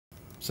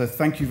So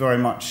thank you very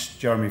much,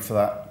 Jeremy, for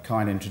that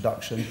kind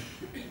introduction.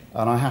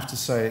 And I have to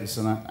say it's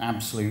an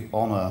absolute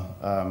honour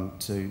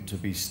to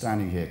be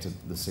standing here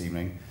this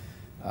evening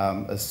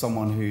as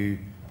someone who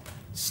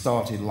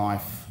started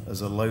life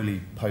as a lowly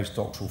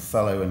postdoctoral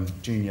fellow and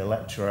junior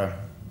lecturer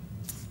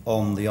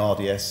on the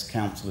RDS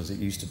Council, as it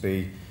used to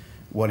be,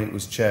 when it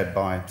was chaired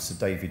by Sir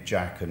David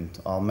Jack. And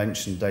I'll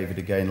mention David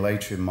again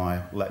later in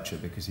my lecture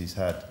because he's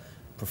had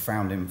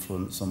profound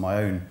influence on my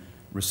own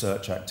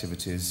research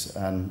activities,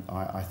 and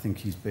I think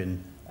he's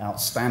been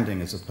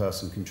outstanding as a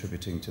person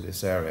contributing to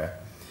this area.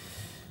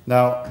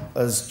 Now,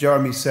 as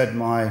Jeremy said,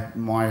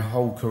 my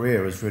whole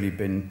career has really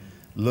been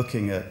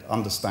looking at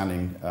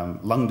understanding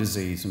lung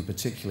disease, and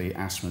particularly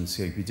asthma and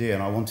COPD,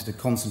 and I wanted to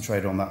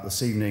concentrate on that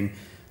this evening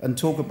and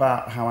talk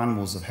about how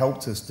animals have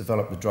helped us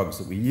develop the drugs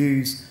that we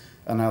use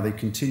and how they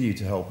continue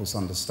to help us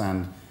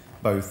understand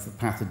both the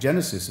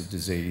pathogenesis of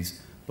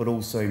disease but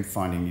also in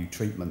finding new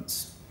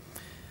treatments.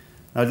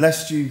 Now,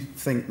 lest you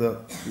think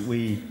that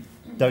we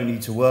don't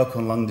need to work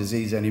on lung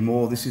disease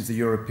anymore, this is the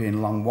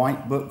European Lung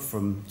White Book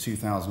from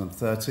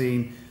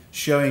 2013,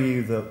 showing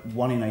you that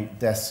 1 in 8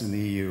 deaths in the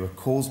EU are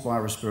caused by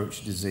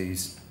respiratory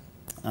disease,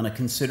 and a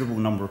considerable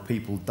number of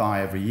people die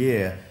every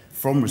year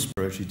from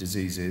respiratory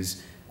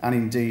diseases, and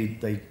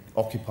indeed they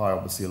occupy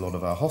obviously a lot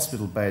of our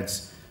hospital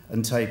beds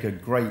and take a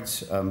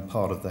great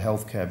part of the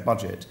healthcare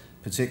budget,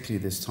 particularly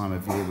this time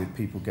of year with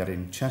people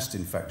getting chest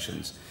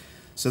infections.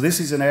 So this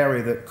is an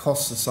area that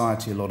costs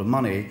society a lot of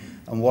money,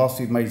 and whilst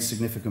we've made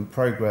significant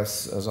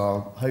progress, as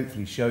I'll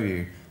hopefully show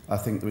you, I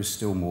think there is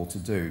still more to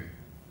do.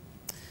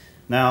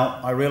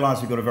 Now, I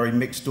realise we've got a very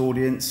mixed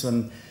audience,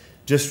 and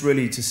just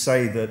really to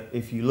say that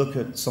if you look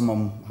at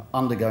someone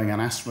undergoing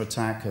an asthma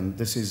attack, and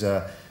this is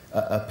a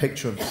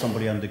picture of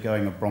somebody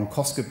undergoing a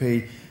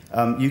bronchoscopy,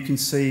 you can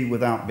see,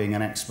 without being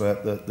an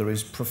expert, that there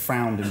is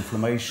profound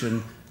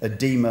inflammation,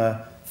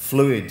 edema,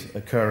 fluid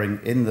occurring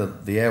in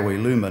the airway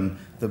lumen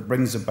that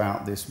brings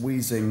about this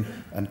wheezing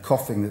and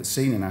coughing that's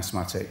seen in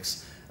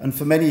asthmatics. And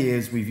for many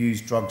years, we've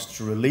used drugs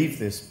to relieve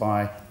this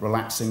by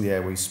relaxing the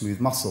airway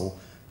smooth muscle.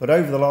 But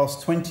over the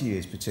last 20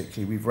 years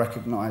particularly, we've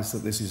recognized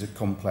that this is a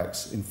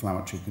complex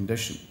inflammatory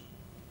condition.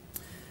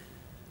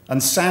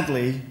 And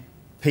sadly,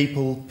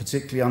 people,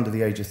 particularly under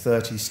the age of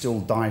 30, still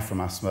die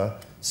from asthma.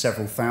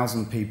 Several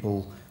thousand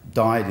people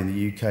died in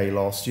the UK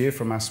last year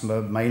from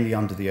asthma, mainly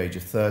under the age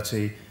of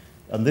 30.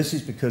 And this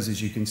is because,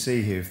 as you can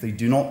see here, if they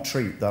do not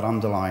treat that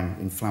underlying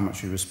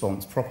inflammatory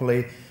response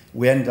properly,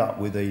 we end up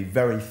with a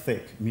very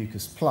thick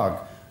mucus plug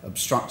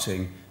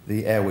obstructing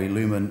the airway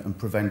lumen and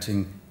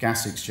preventing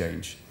gas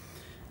exchange.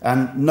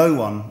 And no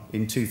one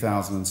in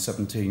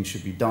 2017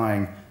 should be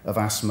dying of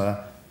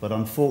asthma, but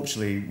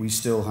unfortunately we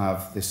still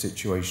have this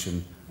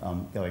situation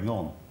going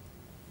on.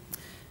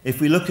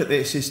 If we look at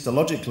this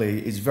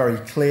histologically, it's very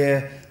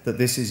clear that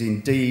this is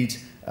indeed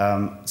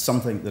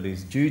something that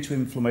is due to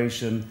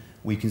inflammation.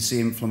 We can see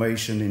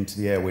inflammation into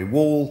the airway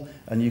wall,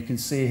 and you can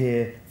see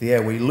here the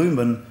airway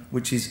lumen,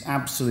 which is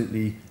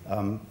absolutely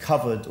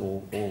covered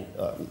or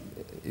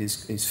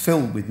is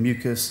filled with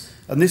mucus.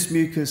 And this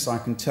mucus, I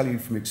can tell you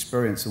from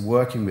experience of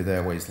working with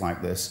airways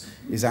like this,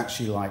 is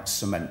actually like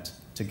cement.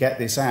 To get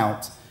this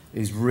out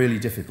is really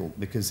difficult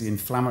because the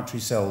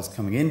inflammatory cells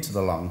coming into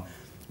the lung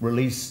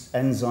release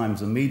enzymes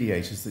and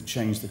mediators that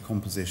change the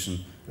composition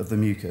of the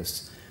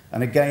mucus.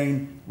 And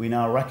again, we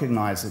now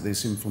recognize that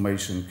this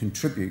inflammation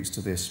contributes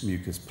to this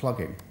mucus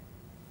plugging.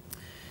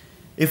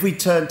 If we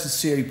turn to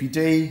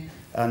COPD,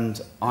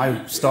 and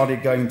I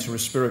started going to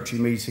respiratory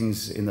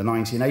meetings in the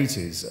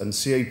 1980s, and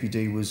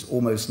COPD was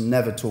almost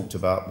never talked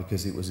about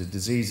because it was a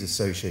disease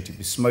associated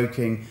with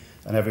smoking,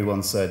 and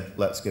everyone said,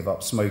 let's give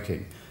up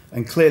smoking.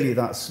 And clearly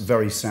that's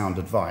very sound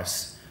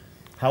advice.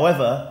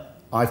 However,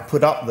 I've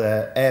put up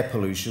there air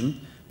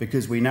pollution,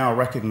 because we now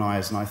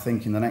recognize, and I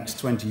think in the next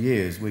 20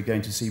 years, we're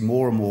going to see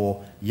more and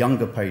more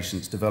younger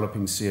patients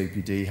developing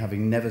COPD,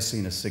 having never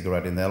seen a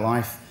cigarette in their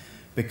life,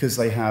 because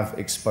they have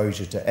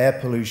exposure to air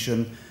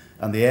pollution,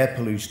 and the air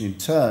pollution in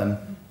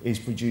turn is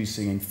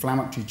producing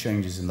inflammatory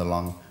changes in the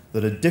lung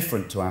that are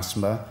different to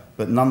asthma,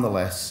 but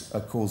nonetheless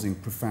are causing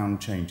profound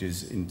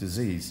changes in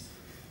disease.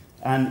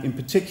 And in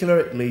particular,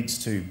 it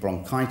leads to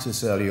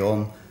bronchitis early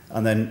on,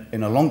 and then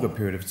in a longer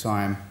period of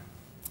time,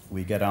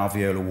 we get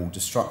alveolar wall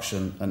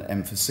destruction and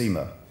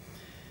emphysema.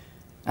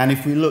 And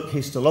if we look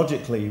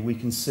histologically, we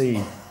can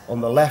see on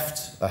the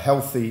left a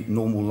healthy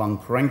normal lung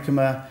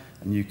parenchyma,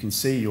 and you can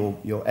see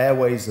your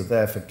airways are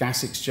there for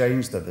gas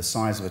exchange. They're the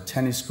size of a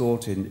tennis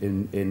court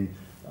in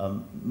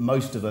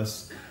most of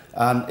us.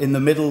 In the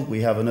middle, we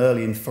have an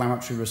early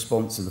inflammatory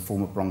response in the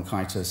form of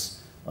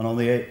bronchitis. And on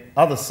the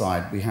other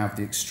side, we have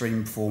the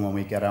extreme form when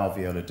we get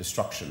alveolar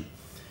destruction.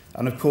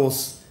 And of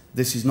course,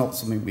 this is not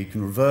something we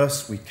can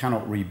reverse. We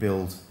cannot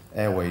rebuild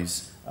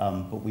airways,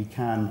 but we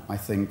can, I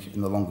think,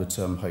 in the longer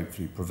term,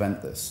 hopefully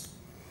prevent this.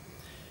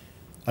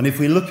 And if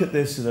we look at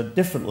this at a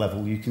different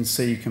level, you can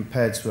see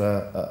compared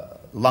to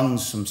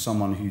lungs from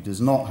someone who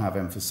does not have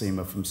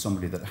emphysema from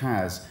somebody that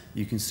has,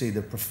 you can see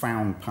the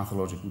profound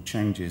pathological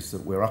changes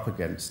that we're up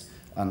against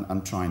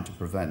and trying to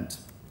prevent.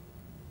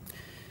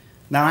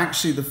 Now,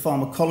 actually, the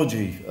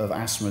pharmacology of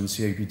asthma and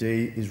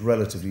COPD is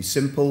relatively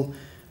simple.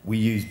 We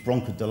use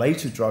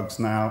bronchodilator drugs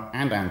now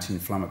and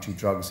anti-inflammatory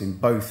drugs in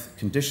both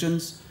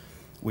conditions.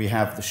 We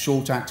have the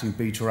short-acting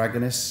beta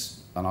agonists,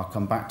 and I'll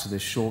come back to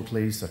this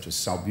shortly, such as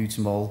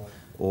salbutamol,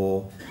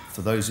 or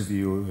for those of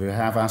you who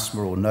have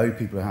asthma or know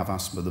people who have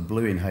asthma, the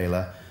blue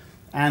inhaler.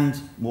 And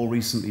more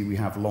recently, we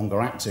have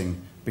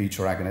longer-acting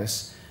beta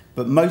agonists.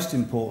 But most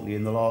importantly,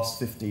 in the last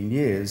 15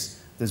 years,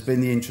 there's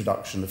been the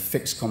introduction of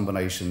fixed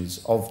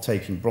combinations of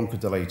taking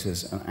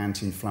bronchodilators and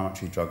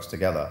anti-inflammatory drugs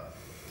together.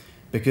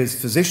 Because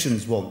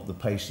physicians want the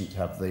patient to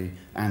have the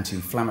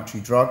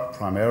anti-inflammatory drug,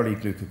 primarily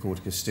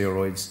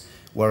glucocorticosteroids,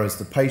 whereas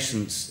the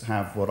patients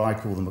have what I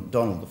call the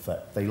McDonald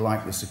effect. They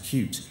like this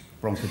acute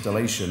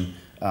bronchodilation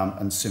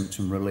and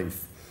symptom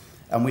relief.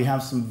 And we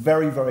have some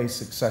very, very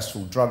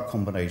successful drug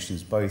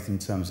combinations, both in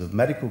terms of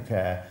medical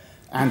care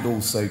and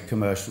also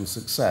commercial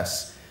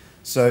success.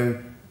 So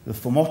the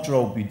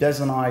formoterol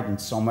budesonide and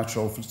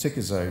salmeterol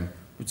fluticasone,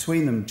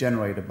 between them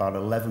generate about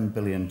 $11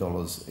 billion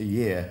a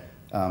year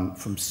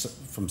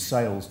from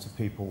sales to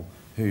people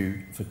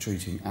for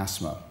treating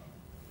asthma.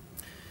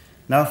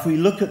 Now, if we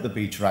look at the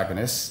beta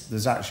agonists,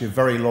 there's actually a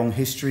very long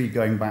history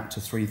going back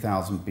to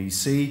 3000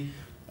 BC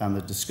and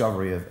the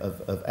discovery of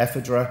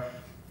ephedra.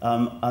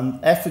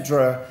 And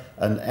ephedra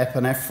and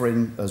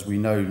epinephrine, as we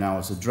know now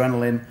as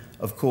adrenaline,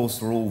 of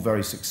course, were all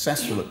very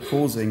successful at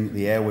causing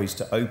the airways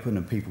to open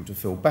and people to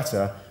feel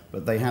better,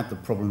 but they had the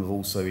problem of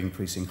also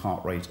increasing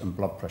heart rate and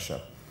blood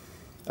pressure.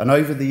 And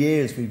over the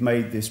years, we've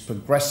made this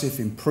progressive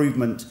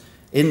improvement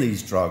in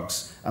these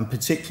drugs, and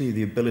particularly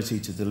the ability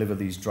to deliver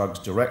these drugs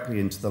directly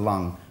into the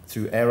lung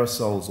through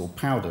aerosols or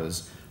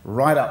powders,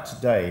 right up to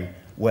today,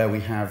 where we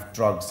have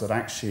drugs that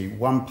actually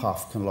one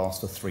puff can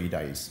last for 3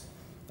 days.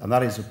 And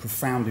that is a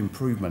profound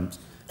improvement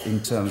in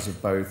terms of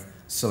both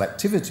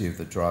selectivity of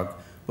the drug,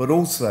 but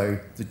also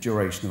the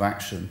duration of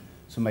action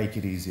to make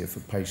it easier for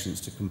patients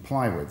to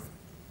comply with.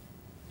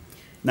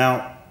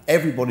 Now,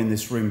 everybody in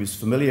this room is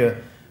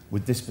familiar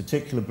with this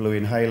particular blue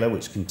inhaler,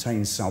 which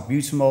contains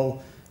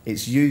salbutamol.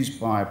 It's used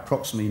by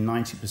approximately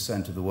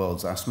 90% of the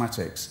world's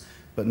asthmatics,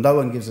 but no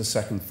one gives a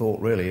second thought,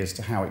 really, as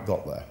to how it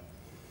got there.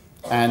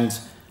 And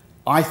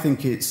I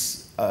think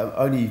it's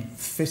only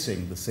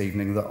fitting this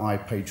evening that I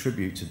pay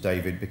tribute to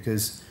David,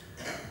 because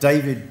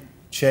David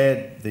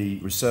chaired the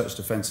Research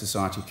Defence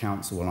Society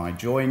Council when I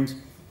joined.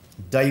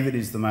 David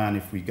is the man,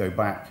 if we go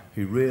back,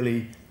 who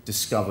really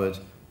discovered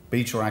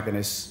beta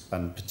agonists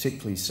and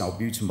particularly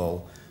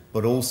salbutamol,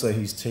 but also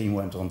his team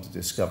went on to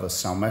discover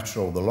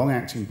salmeterol, the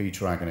long-acting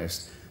beta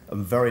agonist,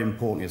 and very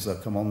importantly, as I'll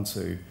come on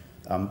to,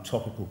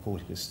 topical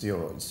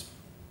corticosteroids.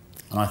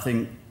 And I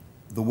think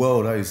the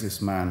world owes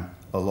this man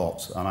a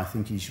lot, and I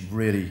think he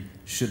really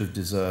should have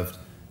deserved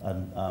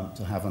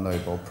to have a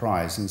Nobel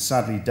Prize. And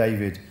sadly,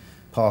 David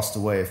passed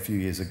away a few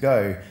years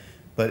ago,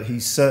 but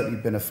he's certainly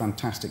been a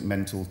fantastic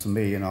mentor to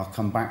me, and I'll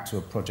come back to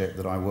a project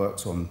that I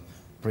worked on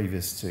prior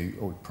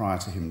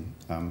to him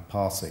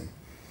passing.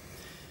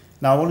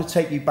 Now, I want to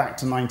take you back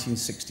to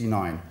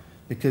 1969,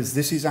 because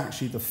this is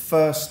actually the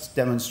first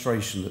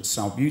demonstration that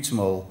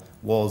salbutamol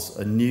was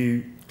a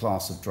new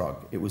class of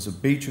drug. It was a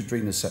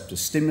beta-adrenoceptor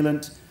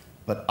stimulant,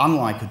 but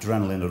unlike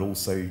adrenaline, it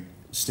also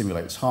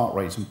stimulates heart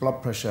rate and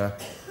blood pressure.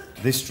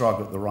 This drug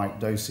at the right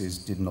doses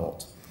did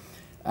not.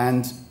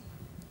 And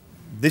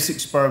this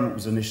experiment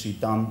was initially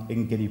done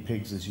in guinea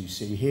pigs, as you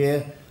see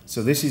here.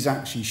 So this is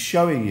actually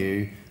showing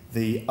you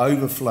the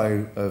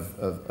overflow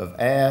of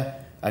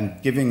air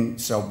and giving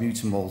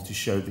salbutamol to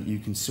show that you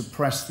can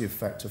suppress the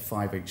effect of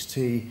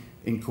 5-HT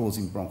in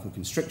causing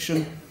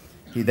bronchoconstriction.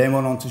 He then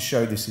went on to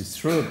show this is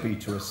through a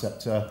beta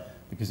receptor,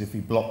 because if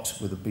we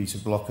blocked with a beta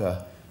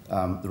blocker,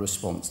 the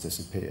response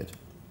disappeared.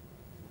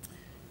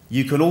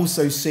 You can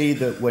also see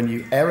that when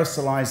you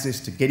aerosolize this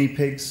to guinea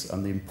pigs,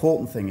 and the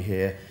important thing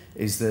here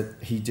is that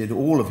he did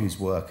all of his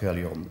work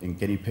early on in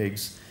guinea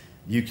pigs,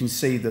 you can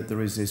see that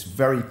there is this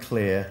very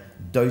clear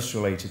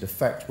dose-related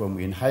effect when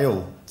we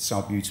inhale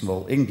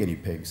salbutamol in guinea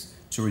pigs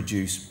to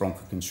reduce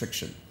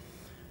bronchoconstriction.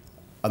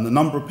 And the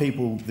number of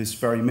people this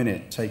very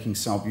minute taking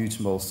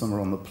salbutamol somewhere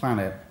on the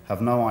planet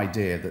have no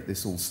idea that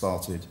this all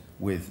started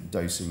with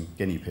dosing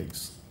guinea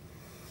pigs.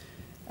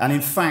 And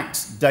in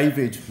fact,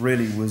 David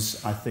really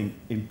was, I think,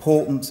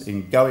 important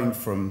in going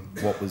from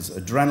what was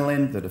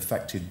adrenaline that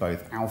affected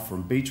both alpha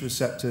and beta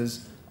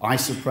receptors,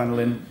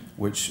 isoprenaline,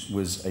 which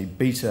was a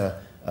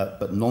beta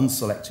but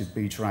non-selective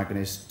beta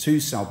agonist, to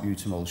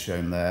salbutamol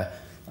shown there.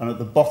 And at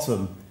the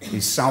bottom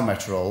is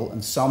salmeterol.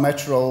 And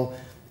salmeterol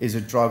is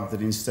a drug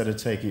that instead of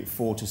taking it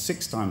 4 to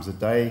 6 times a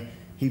day,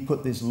 he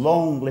put this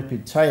long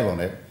lipid tail on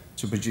it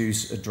to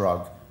produce a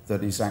drug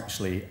that is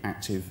actually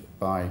active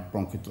by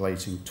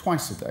bronchodilating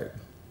twice a day.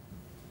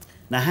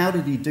 Now, how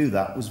did he do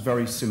that? It was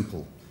very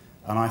simple.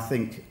 And I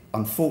think,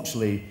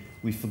 unfortunately,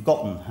 we've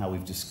forgotten how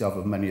we've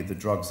discovered many of the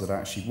drugs that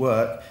actually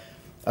work.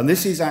 And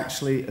this is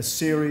actually a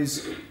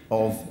series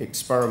of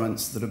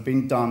experiments that have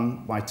been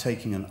done by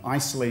taking an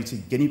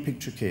isolated guinea pig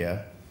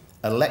trachea,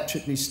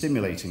 electrically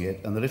stimulating it,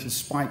 and the little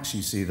spikes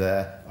you see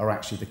there are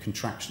actually the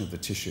contraction of the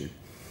tissue.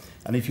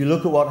 And if you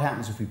look at what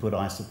happens if we put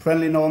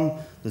isoprelin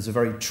on, there's a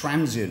very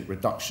transient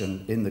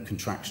reduction in the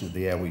contraction of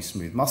the airway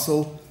smooth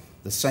muscle.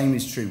 The same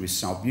is true with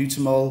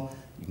salbutamol.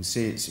 You can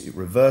see it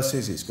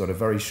reverses, it's got a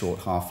very short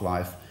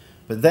half-life.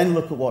 But then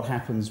look at what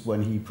happens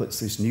when he puts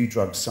this new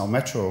drug,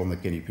 salmeterol, on the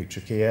guinea pig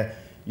trachea.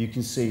 You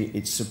can see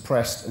it's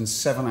suppressed, and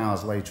 7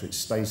 hours later it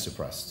stays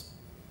suppressed.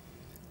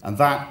 And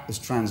that is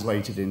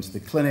translated into the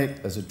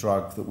clinic as a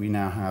drug that we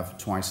now have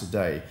twice a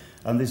day.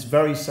 And this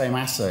very same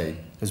assay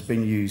has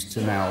been used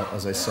to now,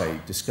 as I say,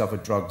 discover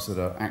drugs that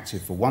are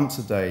active for once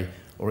a day,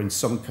 or in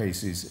some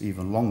cases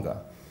even longer.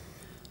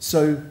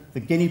 So the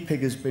guinea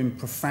pig has been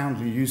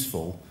profoundly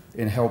useful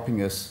in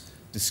helping us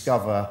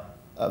discover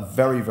a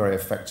very, very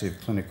effective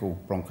clinical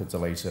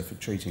bronchodilator for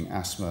treating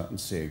asthma and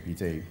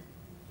COPD.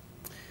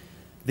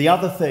 The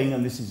other thing,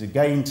 and this is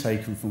again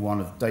taken from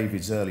one of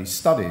David's early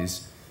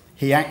studies,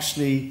 he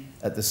actually,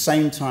 at the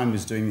same time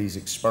as doing these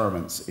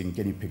experiments in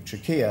guinea pig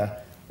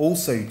trachea,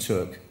 also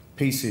took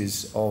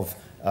pieces of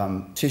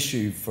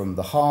tissue from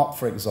the heart,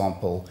 for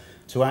example,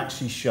 to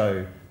actually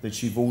show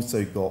that you've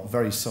also got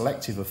very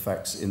selective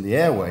effects in the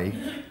airway,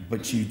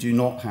 but you do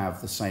not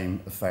have the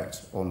same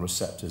effect on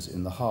receptors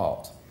in the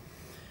heart.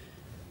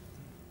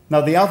 Now,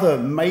 the other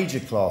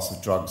major class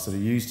of drugs that are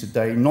used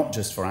today, not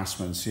just for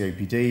asthma and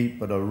COPD,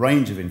 but a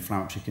range of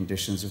inflammatory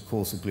conditions, of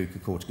course, are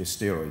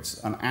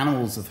glucocorticosteroids. And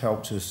animals have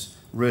helped us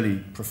really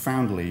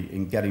profoundly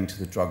in getting to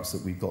the drugs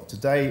that we've got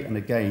today, and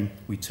again,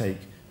 we take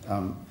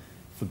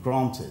for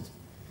granted.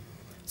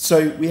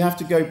 So we have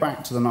to go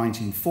back to the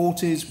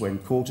 1940s when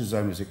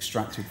cortisone was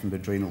extracted from the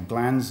adrenal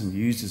glands and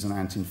used as an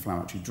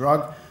anti-inflammatory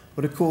drug.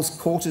 But of course,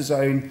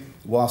 cortisone,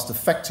 whilst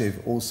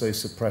effective, also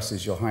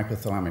suppresses your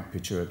hypothalamic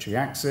pituitary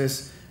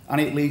axis,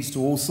 and it leads to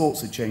all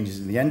sorts of changes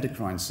in the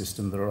endocrine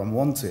system that are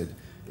unwanted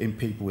in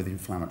people with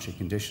inflammatory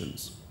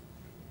conditions.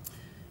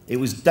 It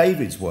was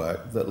David's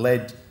work that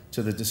led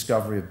to the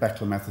discovery of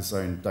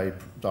beclomethasone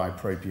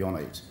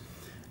dipropionate.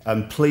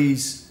 And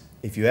please,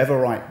 if you ever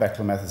write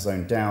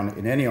beclomethasone down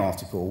in any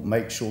article,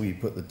 make sure you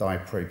put the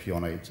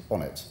dipropionate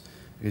on it.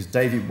 Because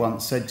David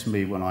once said to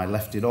me when I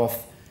left it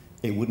off,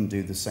 it wouldn't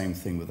do the same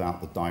thing without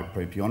the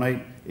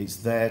dipropionate. It's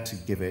there to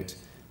give it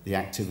the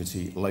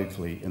activity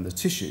locally in the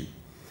tissue.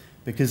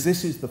 Because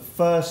this is the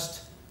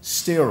first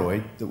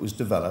steroid that was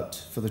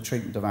developed for the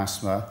treatment of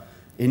asthma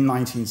in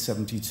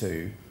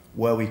 1972,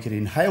 where we could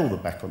inhale the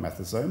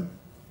beclomethasone,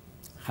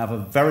 have a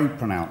very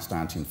pronounced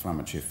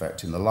anti-inflammatory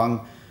effect in the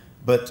lung,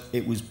 but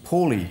it was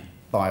poorly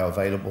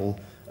bioavailable,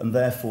 and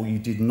therefore you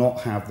did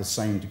not have the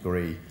same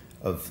degree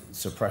of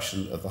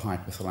suppression of the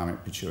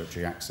hypothalamic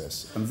pituitary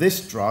axis. And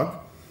this drug,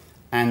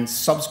 and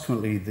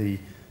subsequently the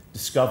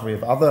discovery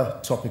of other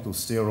topical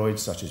steroids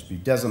such as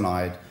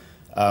budesonide,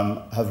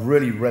 have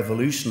really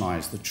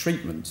revolutionized the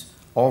treatment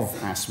of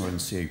asthma and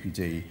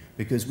COPD,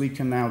 because we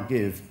can now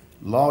give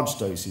large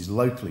doses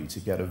locally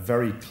to get a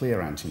very clear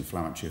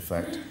anti-inflammatory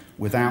effect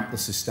without the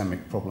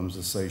systemic problems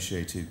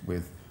associated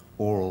with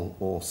oral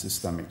or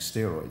systemic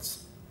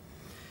steroids.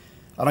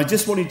 And I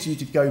just wanted you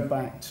to go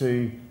back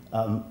to,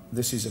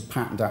 this is a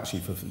patent actually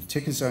for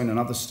fluticasone,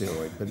 another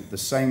steroid, but the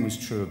same was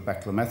true of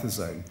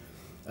beclomethasone,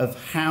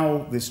 of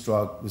how this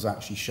drug was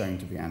actually shown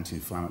to be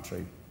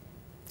anti-inflammatory.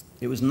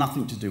 It was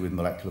nothing to do with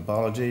molecular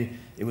biology.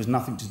 It was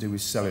nothing to do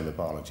with cellular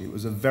biology. It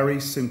was a very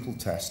simple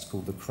test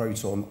called the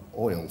croton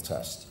oil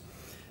test.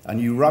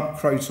 And you rub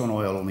croton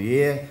oil on the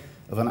ear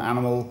of an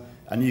animal,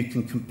 and you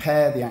can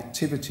compare the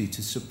activity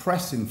to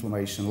suppress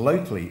inflammation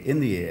locally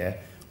in the ear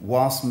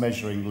whilst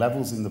measuring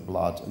levels in the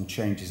blood and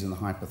changes in the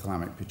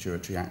hypothalamic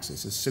pituitary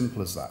axis. As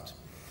simple as that.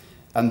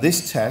 And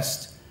this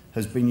test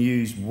has been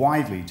used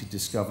widely to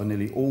discover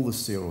nearly all the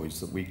steroids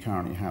that we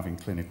currently have in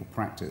clinical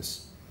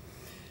practice.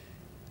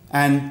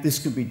 And this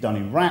can be done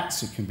in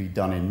rats, it can be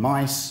done in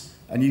mice,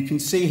 and you can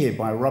see here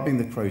by rubbing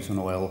the croton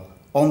oil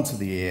onto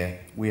the ear,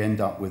 we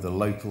end up with a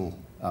local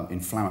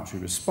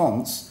inflammatory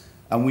response,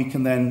 and we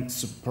can then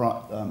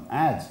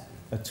add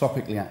a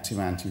topically active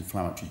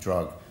anti-inflammatory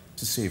drug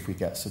to see if we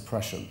get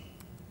suppression.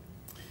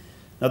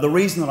 Now, the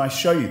reason that I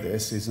show you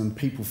this is, and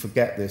people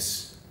forget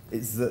this,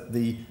 is that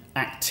the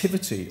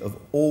activity of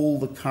all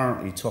the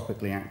currently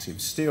topically active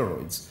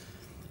steroids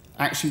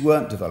actually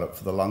weren't developed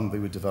for the lung, they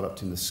were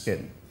developed in the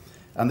skin.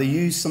 And they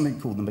use something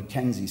called the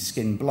Mackenzie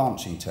skin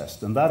blanching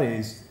test, and that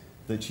is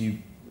that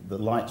the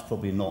light's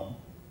probably not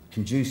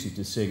conducive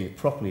to seeing it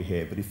properly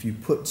here, but if you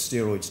put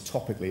steroids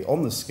topically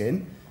on the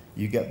skin,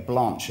 you get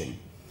blanching.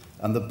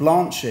 And the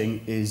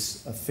blanching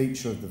is a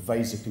feature of the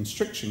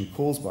vasoconstriction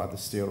caused by the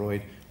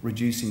steroid,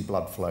 reducing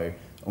blood flow,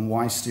 and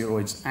why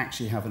steroids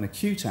actually have an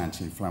acute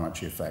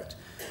anti-inflammatory effect.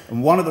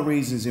 And one of the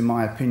reasons, in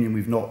my opinion,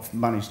 we've not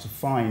managed to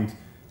find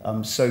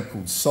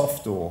so-called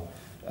soft or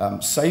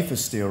safer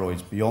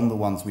steroids beyond the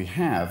ones we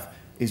have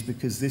is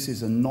because this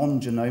is a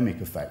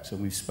non-genomic effect,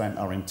 and we've spent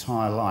our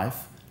entire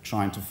life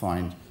trying to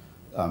find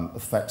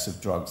effects of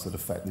drugs that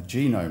affect the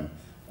genome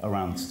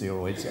around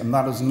steroids, and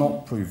that has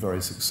not proved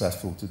very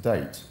successful to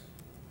date.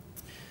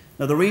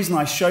 Now, the reason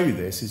I show you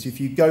this is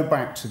if you go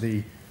back to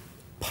the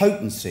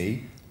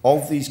potency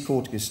of these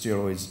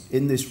corticosteroids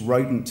in this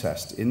rodent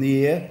test in the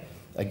ear,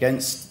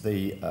 against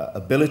the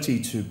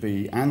ability to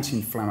be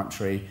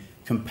anti-inflammatory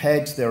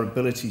compared to their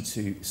ability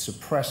to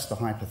suppress the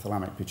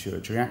hypothalamic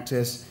pituitary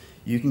axis,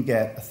 you can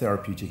get a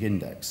therapeutic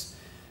index.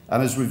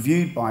 And as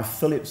reviewed by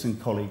Phillips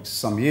and colleagues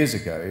some years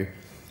ago,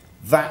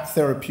 that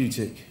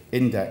therapeutic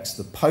index,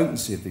 the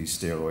potency of these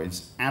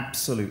steroids,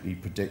 absolutely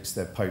predicts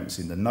their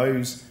potency in the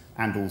nose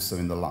and also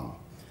in the lung.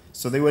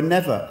 So they were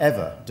never,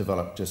 ever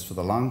developed just for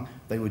the lung.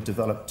 They were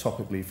developed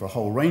topically for a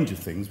whole range of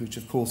things, which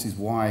of course is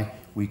why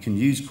we can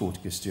use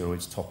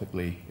corticosteroids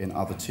topically in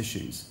other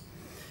tissues.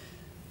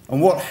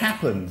 And what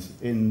happened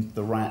in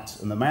the rat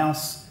and the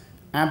mouse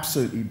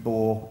absolutely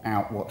bore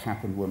out what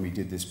happened when we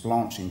did this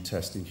blanching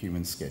test in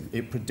human skin.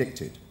 It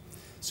predicted.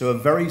 So a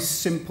very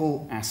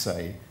simple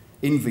assay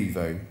in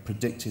vivo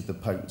predicted the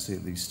potency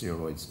of these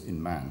steroids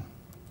in man.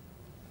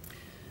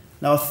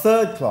 Now, a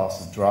third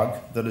class of drug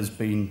that has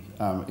been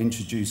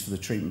introduced for the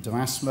treatment of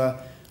asthma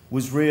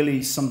was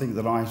really something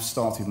that I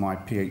started my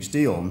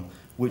PhD on,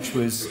 which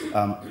was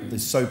the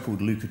so-called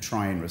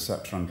leukotriene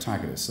receptor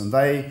antagonists. And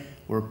they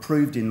were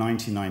approved in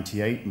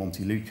 1998,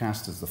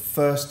 montelukast, as the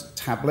first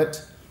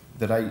tablet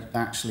that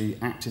actually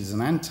acted as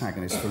an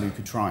antagonist for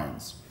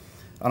leukotrienes.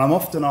 And I'm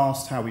often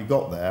asked how we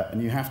got there,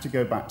 and you have to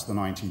go back to the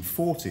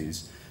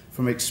 1940s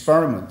from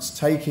experiments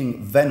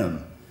taking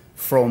venom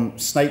from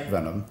snake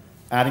venom,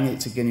 adding it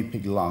to guinea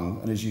pig lung,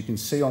 and as you can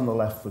see on the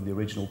left from the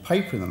original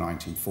paper in the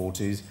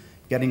 1940s,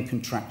 getting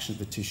contraction of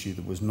the tissue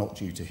that was not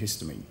due to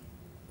histamine.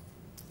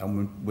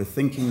 And we're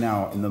thinking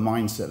now in the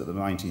mindset of the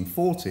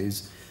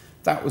 1940s,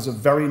 that was a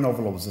very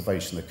novel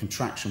observation. The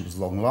contraction was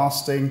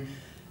long-lasting,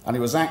 and it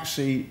was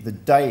actually the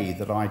day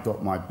that I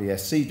got my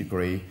BSc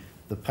degree,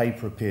 the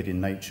paper appeared in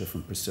Nature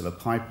from Priscilla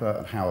Piper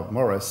and Howard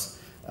Morris,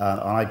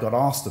 and I got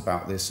asked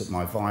about this at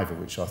my Viva,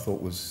 which I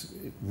thought was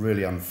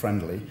really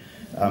unfriendly.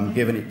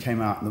 Given it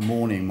came out in the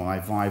morning, my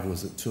Viva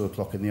was at 2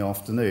 o'clock in the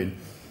afternoon.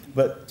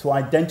 But to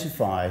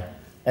identify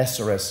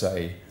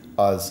SRSA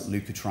as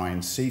leukotriene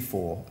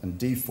C4 and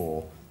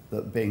D4,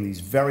 that being these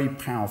very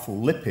powerful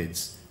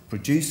lipids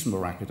produced from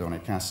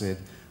arachidonic acid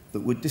that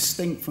were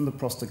distinct from the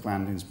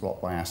prostaglandins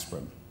blocked by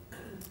aspirin.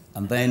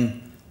 And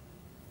then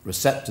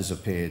receptors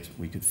appeared.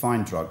 We could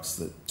find drugs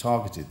that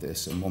targeted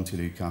this, and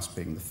montelukast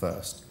being the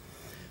first.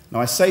 Now,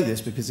 I say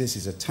this because this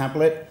is a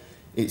tablet.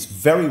 It's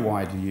very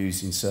widely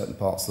used in certain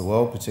parts of the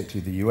world,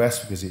 particularly the US,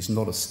 because it's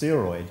not a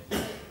steroid,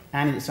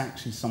 and it's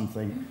actually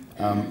something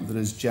that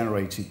has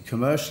generated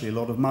commercially a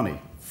lot of money,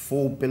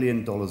 $4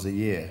 billion a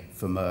year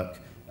for Merck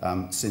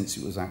since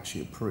it was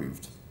actually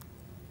approved.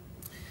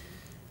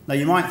 Now,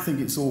 you might think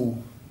it's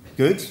all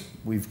good.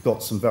 We've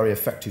got some very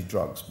effective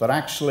drugs, but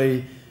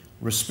actually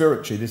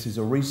respiratory, this is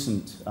a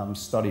recent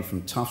study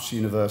from Tufts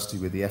University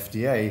with the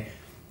FDA,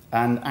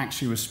 and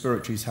actually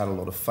respiratory's had a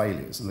lot of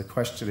failures. And the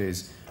question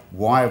is,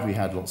 why have we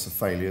had lots of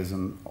failures?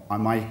 And I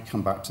might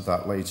come back to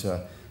that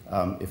later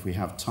if we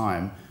have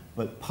time.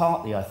 But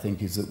partly, I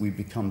think, is that we've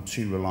become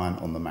too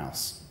reliant on the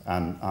mouse.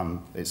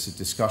 And it's a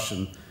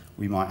discussion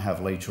we might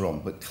have later on.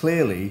 But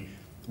clearly,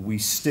 we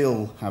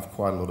still have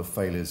quite a lot of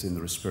failures in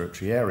the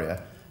respiratory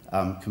area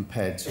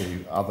compared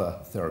to other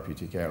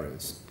therapeutic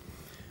areas.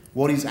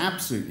 What is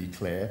absolutely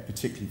clear,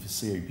 particularly for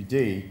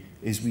COPD,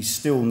 is we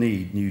still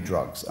need new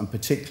drugs, and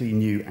particularly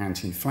new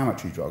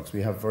anti-inflammatory drugs.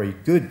 We have very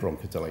good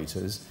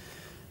bronchodilators,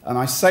 and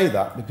I say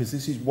that because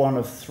this is one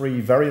of 3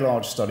 very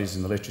large studies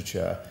in the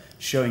literature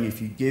showing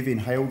if you give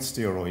inhaled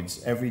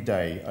steroids every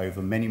day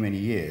over many, many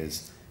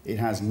years, it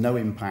has no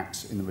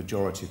impact in the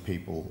majority of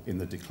people in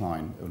the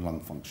decline of lung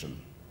function.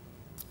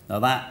 Now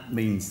that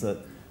means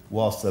that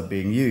whilst they're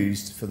being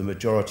used for the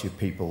majority of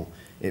people,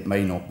 it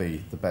may not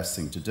be the best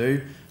thing to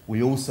do.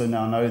 We also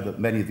now know that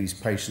many of these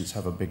patients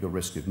have a bigger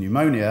risk of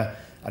pneumonia,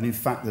 and in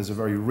fact there's a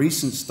very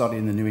recent study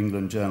in the New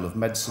England Journal of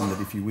Medicine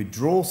that if you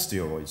withdraw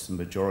steroids from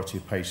the majority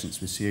of patients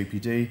with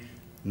COPD,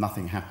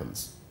 nothing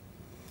happens.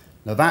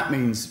 Now that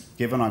means,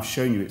 given I've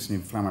shown you it's an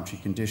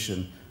inflammatory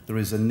condition, there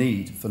is a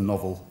need for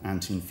novel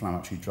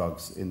anti-inflammatory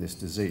drugs in this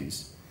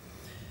disease.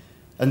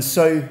 And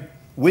so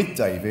with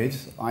David,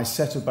 I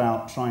set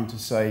about trying to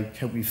say,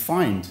 can we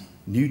find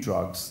new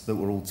drugs that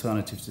were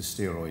alternatives to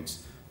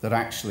steroids that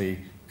actually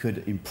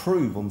could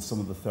improve on some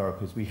of the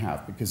therapies we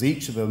have, because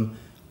each of them,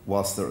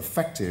 whilst they're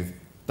effective,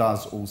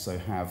 does also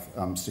have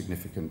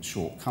significant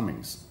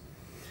shortcomings.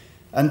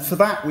 And for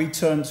that, we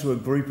turned to a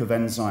group of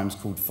enzymes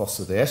called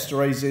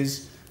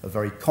phosphodiesterase, a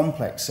very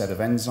complex set of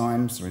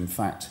enzymes. There are, in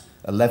fact,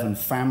 11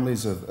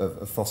 families of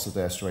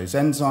phosphodiesterase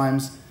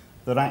enzymes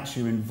that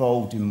actually are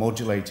involved in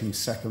modulating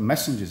second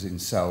messengers in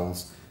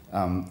cells,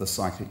 the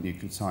cyclic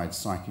nucleotides,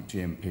 cyclic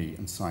GMP,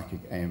 and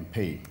cyclic AMP.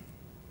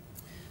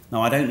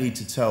 Now, I don't need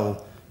to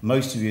tell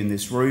most of you in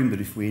this room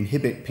that if we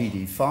inhibit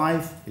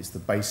PD5, it's the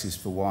basis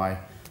for why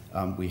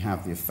we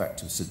have the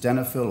effect of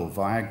sildenafil or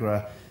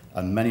Viagra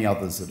and many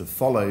others that have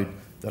followed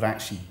that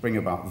actually bring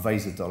about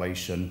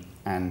vasodilation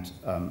and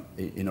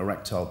in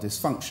erectile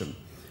dysfunction.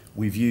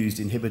 We've used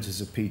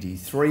inhibitors of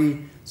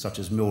PD3, such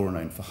as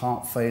milrinone for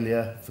heart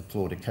failure, for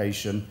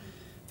claudication.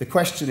 The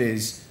question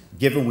is,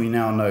 given we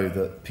now know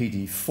that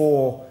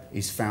PD4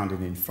 is found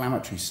in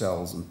inflammatory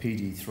cells and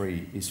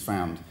PD3 is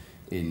found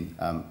in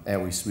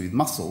airway smooth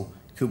muscle,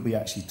 could we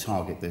actually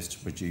target this to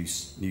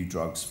produce new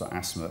drugs for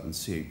asthma and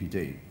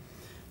COPD?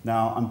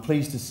 Now, I'm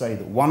pleased to say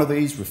that one of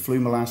these,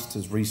 roflumilast,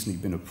 has recently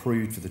been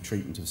approved for the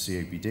treatment of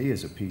COPD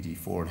as a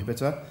PDE4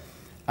 inhibitor,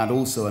 and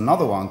also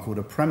another one called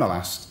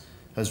apremilast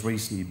has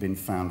recently been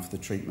found for the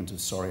treatment of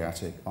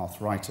psoriatic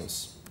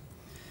arthritis.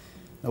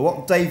 Now,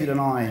 what David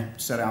and I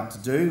set out to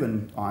do,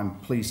 and I'm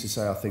pleased to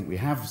say I think we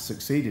have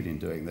succeeded in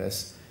doing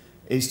this,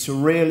 is to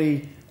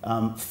really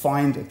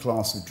find a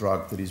class of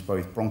drug that is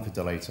both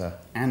bronchodilator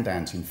and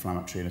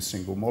anti-inflammatory in a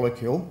single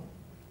molecule,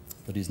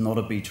 that is not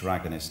a beta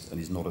agonist and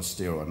is not a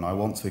steroid. And I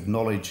want to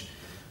acknowledge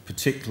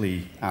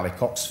particularly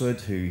Alec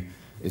Oxford, who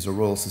is a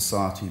Royal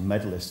Society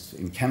medalist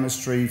in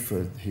chemistry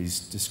for his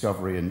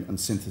discovery and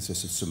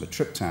synthesis of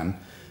sumatriptan,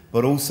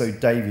 but also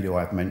David, who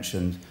I've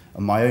mentioned,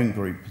 and my own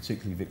group,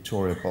 particularly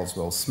Victoria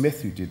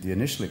Boswell-Smith, who did the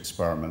initial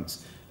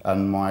experiments,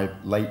 and my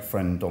late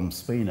friend Dom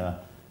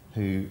Spina,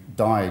 who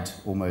died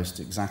almost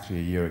exactly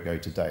a year ago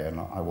today. And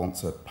I want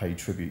to pay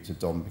tribute to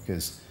Dom,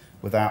 because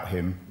without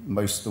him,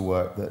 most of the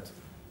work that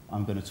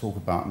I'm going to talk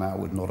about now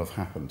would not have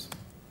happened.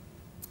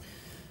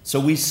 So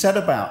we set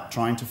about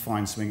trying to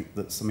find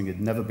something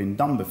had never been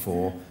done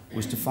before,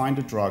 was to find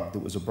a drug that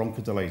was a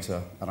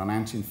bronchodilator and an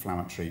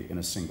anti-inflammatory in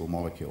a single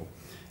molecule.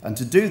 And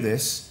to do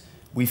this,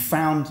 we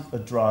found a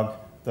drug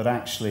that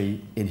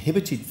actually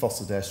inhibited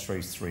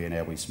phosphodiesterase 3 in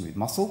airway smooth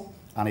muscle,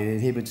 and it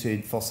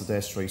inhibited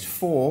phosphodiesterase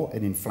 4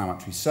 in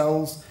inflammatory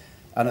cells.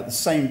 And at the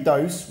same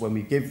dose, when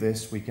we give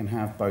this, we can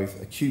have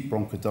both acute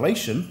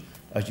bronchodilation,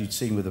 as you'd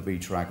seen with the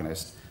beta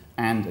agonist,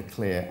 and a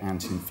clear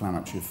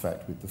anti-inflammatory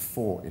effect with the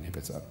 4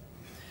 inhibitor.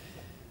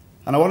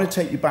 And I want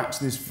to take you back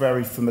to this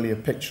very familiar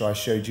picture I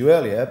showed you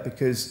earlier,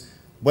 because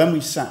when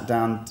we sat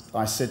down,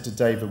 I said to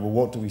David, well,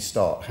 what do we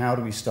start? How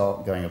do we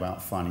start going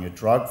about finding a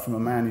drug from a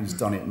man who's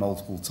done it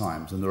multiple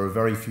times? And there are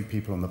very few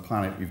people on the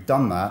planet who've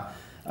done that.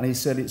 And he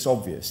said, it's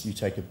obvious. You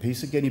take a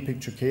piece of guinea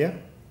pig trachea,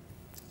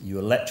 you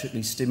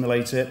electrically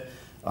stimulate it,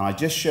 and I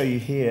just show you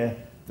here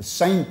the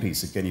same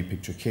piece of guinea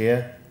pig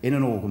trachea in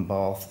an organ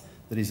bath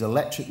that is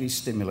electrically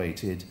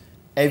stimulated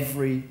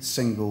every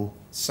single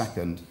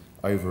second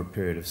over a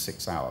period of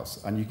 6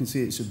 hours. And you can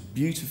see it's a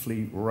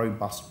beautifully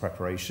robust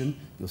preparation.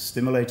 You're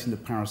stimulating the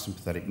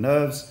parasympathetic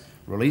nerves,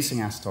 releasing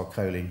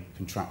acetylcholine,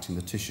 contracting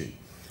the tissue.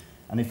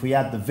 And if we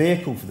add the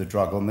vehicle for the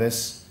drug on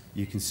this,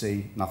 you can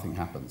see nothing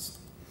happens.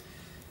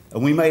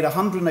 And we made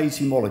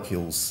 180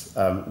 molecules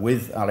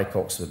with Alec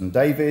Oxford and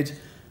David,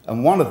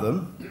 and one of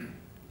them,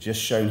 just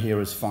shown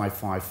here as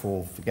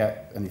 554,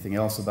 forget anything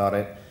else about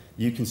it,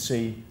 you can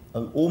see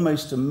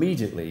almost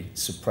immediately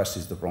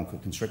suppresses the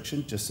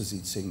bronchoconstriction, just as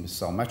he'd seen with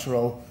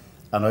salmeterol,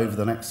 and over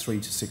the next 3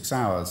 to 6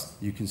 hours,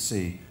 you can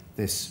see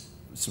this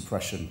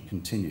suppression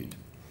continued.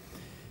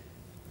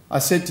 I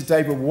said to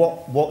David,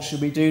 what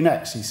should we do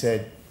next? He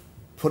said,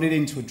 put it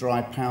into a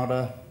dry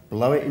powder,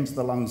 blow it into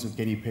the lungs of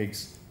guinea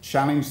pigs,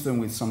 challenge them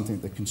with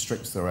something that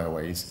constricts their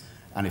airways,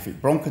 and if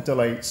it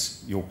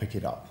bronchodilates, you'll pick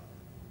it up.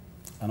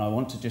 And I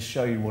want to just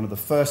show you one of the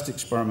first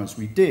experiments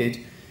we did,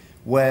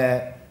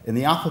 where in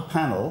the upper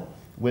panel,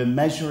 we're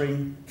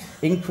measuring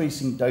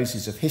increasing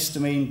doses of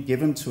histamine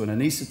given to an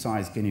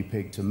anaesthetized guinea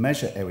pig to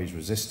measure airways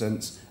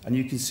resistance, and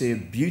you can see a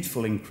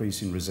beautiful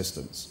increase in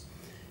resistance.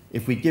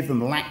 If we give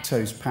them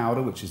lactose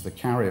powder, which is the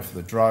carrier for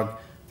the drug,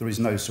 there is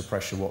no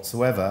suppression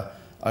whatsoever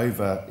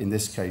over, in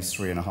this case,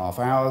 3.5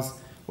 hours,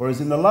 whereas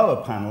in the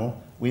lower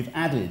panel, we've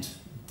added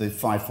the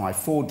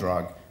 554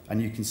 drug, and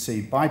you can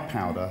see by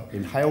powder,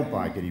 inhaled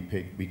by a guinea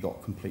pig, we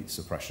got complete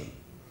suppression.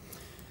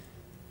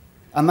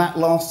 And that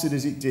lasted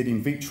as it did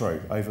in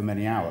vitro over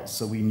many hours.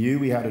 So we knew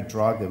we had a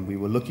drug and we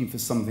were looking for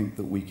something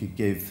that we could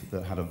give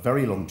that had a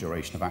very long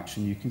duration of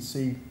action. You can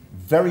see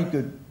very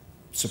good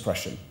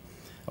suppression.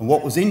 And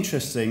what was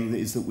interesting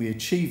is that we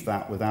achieved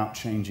that without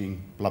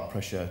changing blood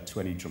pressure to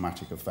any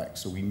dramatic effect.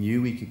 So we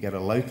knew we could get a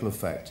local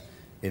effect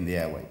in the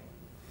airway.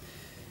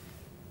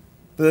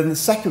 But then the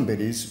second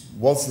bit is,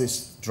 was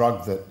this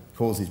drug that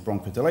causes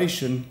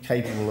bronchodilation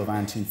capable of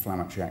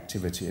anti-inflammatory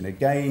activity? And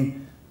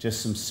again,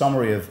 just some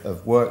summary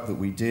of work that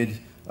we did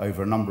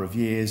over a number of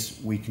years.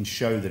 We can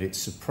show that it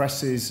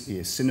suppresses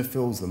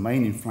eosinophils, the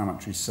main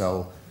inflammatory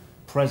cell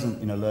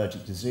present in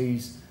allergic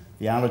disease.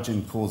 The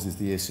allergen causes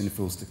the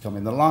eosinophils to come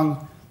in the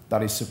lung.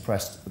 That is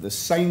suppressed at the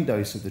same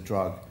dose of the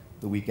drug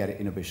that we get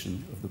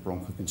inhibition of the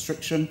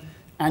bronchoconstriction.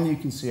 And you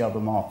can see other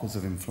markers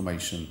of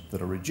inflammation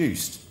that are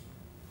reduced.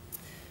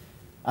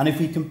 And if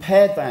we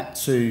compared that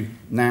to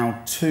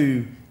now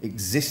 2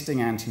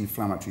 existing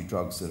anti-inflammatory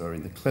drugs that are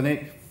in the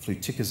clinic,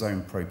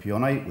 fluticasone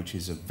propionate, which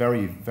is a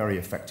very, very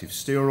effective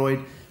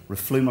steroid.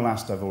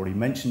 Roflumilast, I've already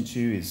mentioned to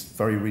you, is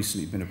very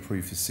recently been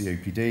approved for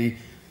COPD.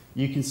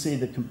 You can see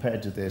that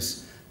compared to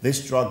this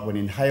drug, when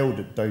inhaled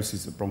at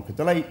doses that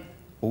bronchodilate,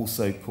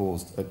 also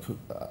caused an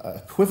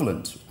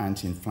equivalent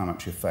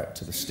anti-inflammatory effect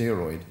to the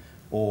steroid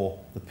or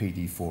the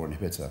PDE4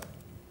 inhibitor.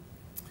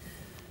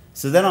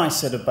 So then I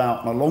set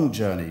about a long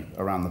journey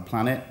around the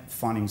planet,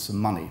 finding some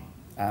money.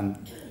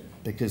 And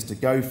because to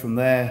go from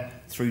there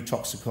through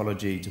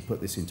toxicology to put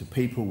this into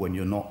people when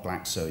you're not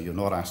Glaxo, you're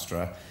not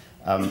Astra,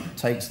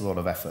 takes a lot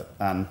of effort.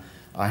 And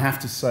I have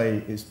to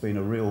say it's been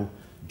a real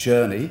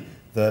journey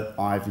that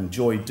I've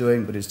enjoyed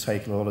doing, but it's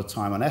taken a lot of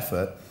time and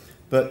effort.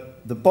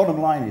 But the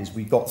bottom line is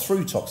we got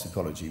through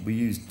toxicology. We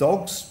used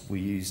dogs, we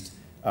used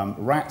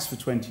rats for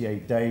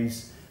 28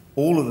 days,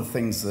 all of the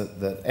things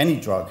that any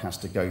drug has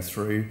to go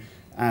through.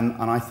 And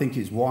I think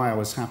it's why I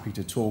was happy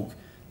to talk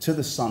to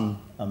the Sun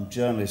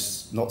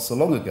journalists not so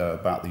long ago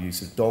about the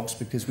use of dogs,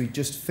 because we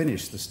just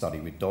finished the study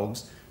with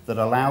dogs that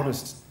allowed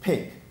us to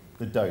pick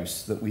the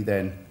dose that we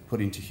then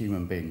put into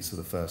human beings for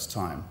the first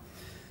time.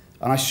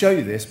 And I show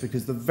you this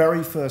because the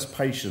very first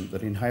patient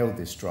that inhaled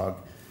this drug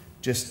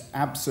just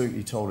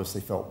absolutely told us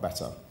they felt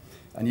better.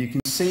 And you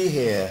can see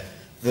here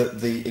that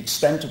the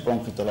extent of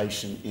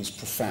bronchodilation is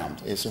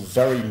profound. It's a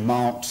very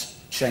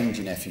marked change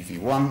in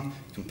FEV1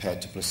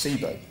 compared to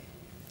placebo.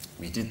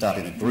 We did that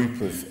in a group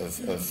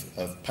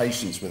of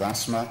patients with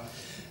asthma,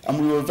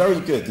 and we were very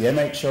good. The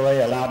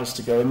MHRA allowed us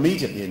to go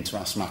immediately into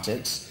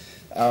asthmatics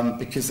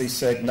because they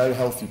said no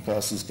healthy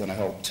person is going to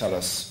help tell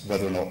us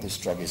whether or not this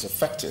drug is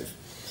effective.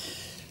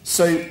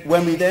 So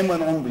when we then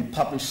went on, we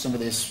published some of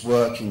this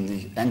work in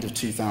the end of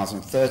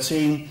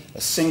 2013,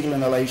 a single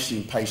inhalation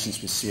in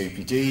patients with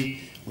COPD.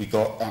 We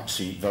got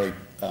actually very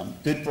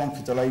good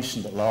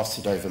bronchodilation that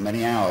lasted over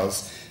many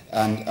hours,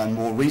 and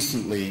more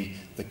recently,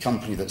 the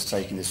company that's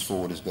taking this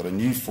forward has got a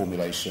new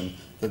formulation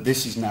that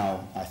this is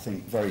now, I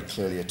think, very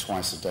clearly a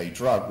twice-a-day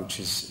drug, which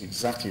is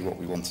exactly what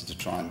we wanted to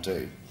try and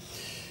do.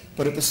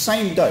 But at the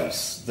same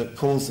dose that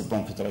caused the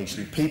bronchodilation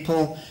in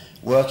people,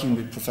 working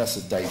with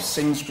Professor Dave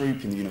Singh's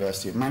group in the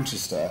University of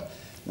Manchester,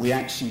 we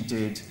actually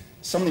did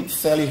something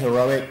fairly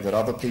heroic that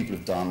other people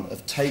have done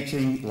of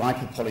taking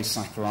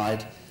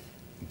lipopolysaccharide,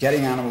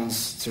 getting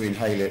animals to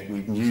inhale it. We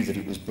knew that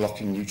it was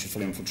blocking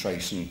neutrophil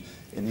infiltration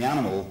in the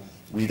animal.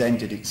 We then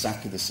did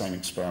exactly the same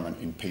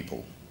experiment in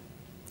people.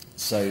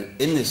 So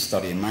in this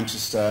study in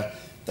Manchester,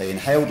 they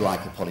inhaled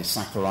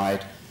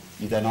lipopolysaccharide.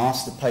 You then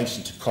asked the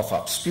patient to cough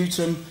up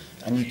sputum,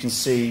 and you can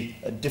see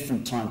at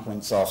different time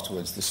points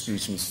afterwards the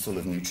sputum is full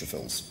of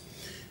neutrophils.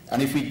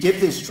 And if we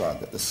give this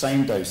drug at the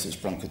same dose as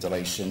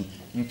bronchodilation,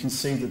 you can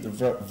see that the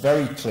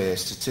very clear,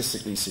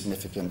 statistically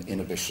significant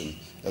inhibition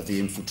of the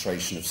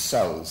infiltration of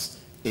cells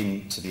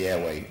into the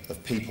airway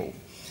of people.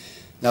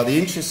 Now, the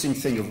interesting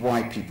thing of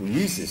why people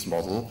use this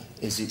model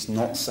is it's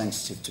not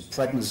sensitive to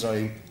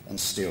prednisone and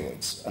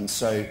steroids. And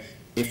so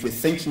if we're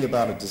thinking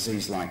about a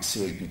disease like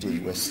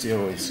COPD, where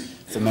steroids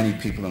for many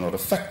people are not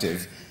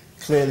effective,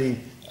 clearly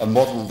a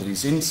model that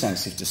is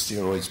insensitive to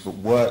steroids but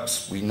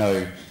works, we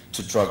know,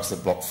 to drugs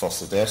that block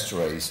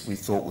phosphodiesterase, we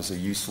thought was a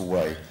useful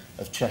way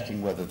of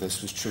checking whether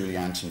this was truly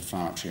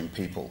anti-inflammatory in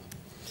people.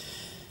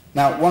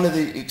 Now, one of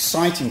the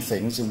exciting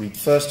things, and we'd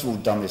first of all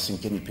done this in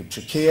guinea pig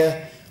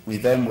trachea, we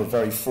then were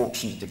very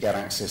fortunate to get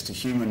access to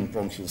human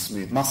bronchial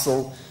smooth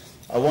muscle.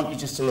 I want you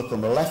just to look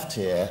on the left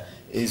here,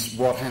 is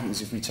what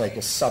happens if we take a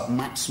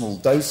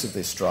submaximal dose of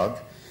this drug.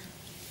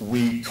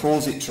 We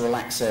cause it to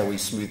relax airway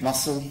smooth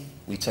muscle.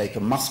 We take a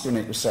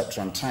muscarinic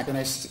receptor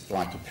antagonist,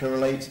 like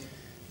lipopyrrolate,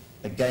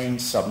 again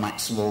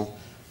submaximal.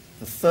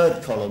 The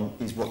third column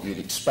is what you'd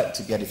expect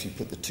to get if you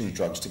put the two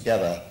drugs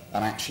together,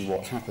 and actually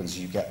what happens,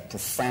 you get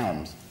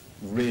profound,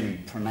 really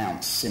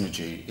pronounced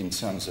synergy in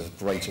terms of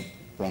greater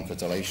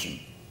bronchodilation.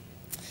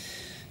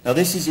 Now,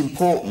 this is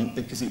important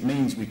because it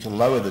means we can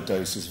lower the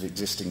doses of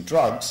existing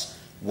drugs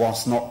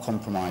whilst not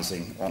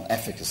compromising on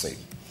efficacy.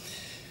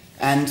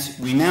 And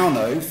we now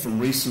know from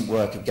recent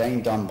work,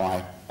 again done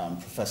by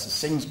Professor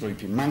Singh's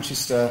group in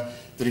Manchester,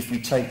 that if we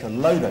take a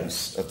low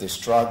dose of this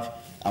drug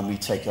and we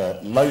take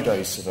a low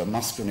dose of a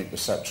muscarinic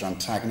receptor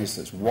antagonist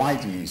that's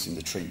widely used in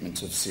the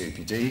treatment of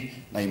COPD,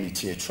 namely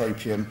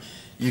tiotropium,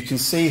 you can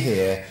see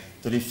here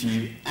that if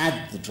you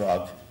add the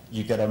drug,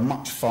 you get a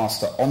much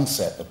faster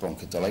onset of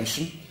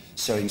bronchodilation.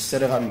 So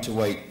instead of having to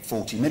wait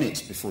 40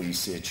 minutes before you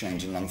see a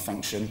change in lung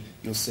function,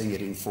 you're seeing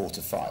it in 4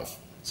 to 5.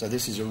 So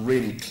this is a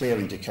really clear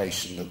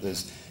indication that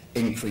there's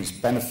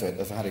increased benefit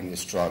of adding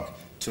this drug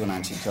to an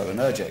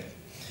anticholinergic.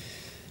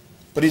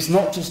 But it's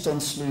not just on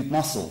smooth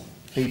muscle.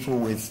 People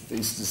with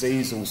this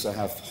disease also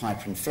have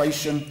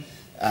hyperinflation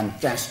and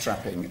gas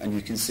trapping, and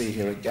you can see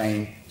here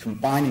again,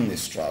 combining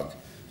this drug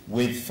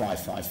with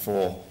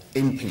 554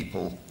 in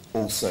people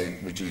also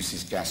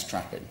reduces gas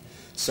trapping.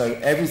 So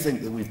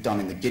everything that we've done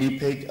in the guinea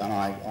pig, and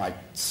I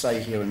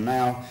say here and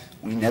now,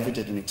 we never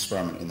did an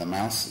experiment in the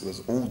mouse. It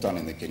was all done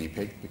in the guinea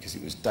pig because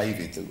it was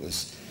David that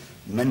was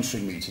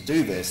mentoring me to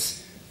do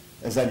this,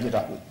 has ended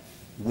up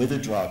with a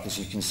drug, as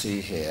you can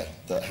see here,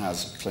 that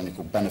has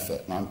clinical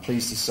benefit. And I'm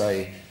pleased to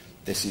say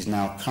this is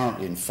now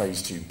currently in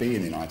phase 2B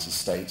in the United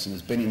States and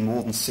has been in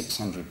more than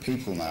 600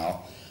 people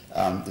now.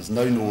 There's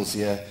no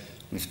nausea.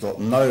 We've got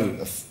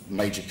no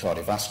major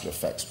cardiovascular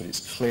effects, but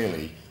it's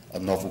clearly a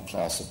novel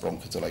class of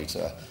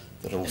bronchodilator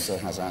that also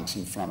has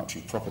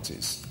anti-inflammatory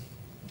properties.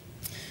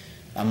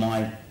 And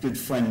my good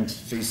friend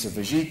Visa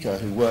Vajika,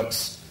 who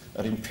works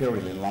at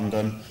Imperial in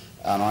London,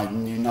 and I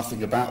knew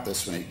nothing about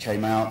this when it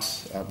came out,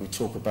 we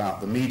talk about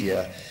the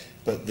media,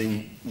 but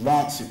the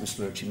Lancet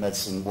Respiratory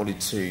Medicine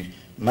wanted to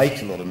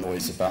make a lot of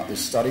noise about this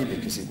study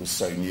because it was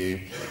so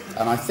new.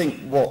 And I think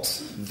what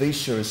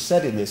Visha has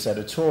said in this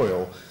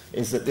editorial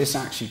is that this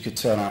actually could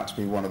turn out to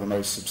be one of the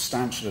most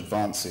substantial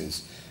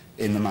advances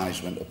in the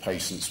management of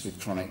patients with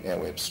chronic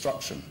airway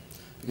obstruction,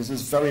 because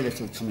there's very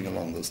little coming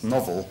along that's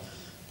novel.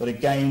 But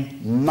again,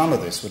 none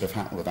of this would have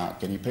happened without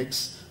guinea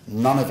pigs.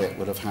 None of it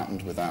would have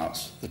happened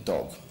without the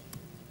dog.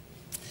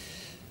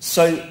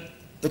 So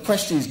the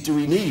question is, do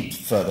we need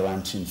further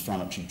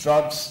anti-inflammatory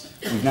drugs?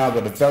 We've now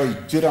got a very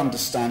good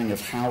understanding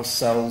of how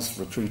cells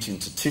recruit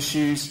into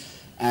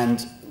tissues,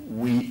 and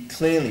we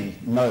clearly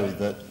know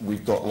that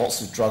we've got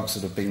lots of drugs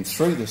that have been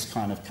through this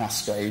kind of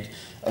cascade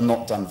and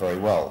not done very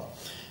well.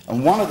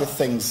 And one of the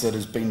things that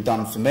has been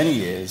done for many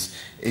years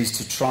is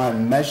to try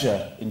and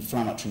measure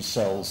inflammatory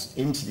cells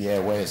into the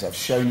airway, as I've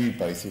shown you,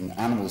 both in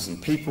animals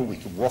and people. We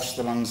can wash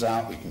the lungs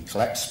out, we can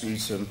collect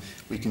sputum,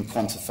 we can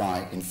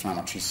quantify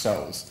inflammatory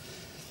cells.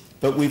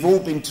 But we've all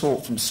been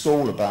taught from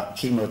school about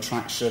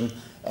chemoattraction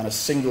and a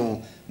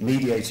single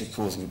mediator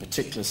causing a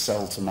particular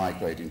cell to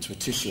migrate into a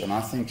tissue. And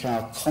I think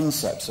our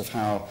concepts of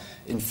how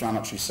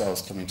inflammatory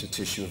cells come into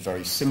tissue are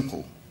very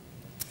simple.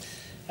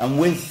 And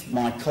with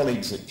my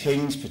colleagues at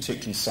King's,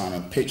 particularly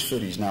Simon Pitchford,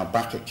 who's now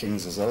back at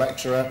King's as a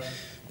lecturer,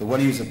 but when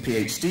he was a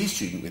PhD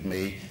student with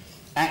me,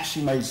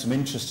 actually made some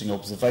interesting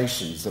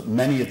observations that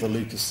many of the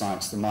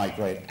leukocytes that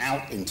migrate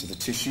out into the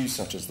tissue,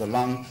 such as the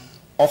lung,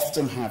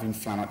 often have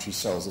inflammatory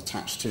cells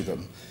attached to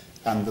them.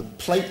 And the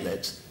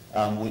platelet,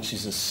 which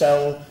is a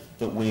cell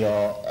that we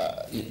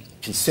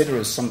consider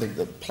as something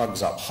that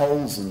plugs up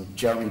holes, and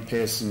Jeremy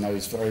Pearson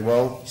knows very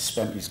well, he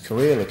spent his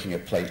career looking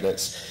at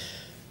platelets.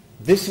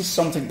 This is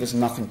something that's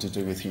nothing to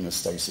do with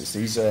hemostasis.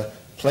 These are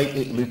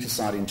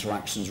platelet-leukocyte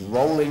interactions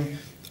rolling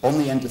on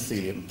the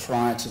endothelium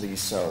prior to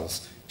these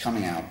cells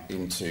coming out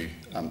into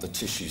the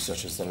tissue,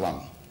 such as the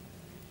lung.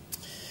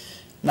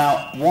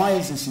 Now, why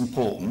is this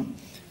important?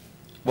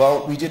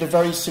 Well, we did a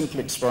very simple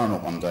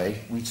experiment one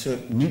day. We took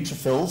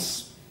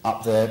neutrophils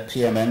up there,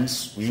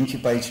 PMNs, we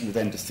incubated with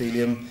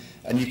endothelium,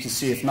 and you can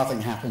see if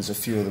nothing happens, a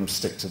few of them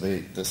stick to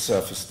the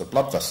surface of the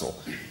blood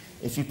vessel.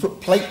 If you put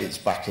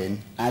platelets back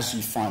in, as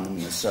you find them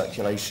in the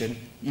circulation,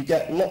 you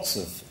get lots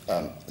of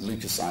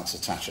leukocytes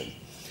attaching.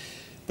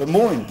 But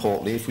more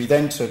importantly, if we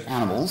then took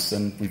animals,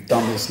 and we've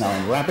done this now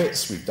in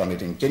rabbits, we've done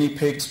it in guinea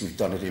pigs, we've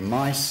done it in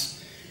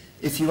mice,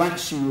 if you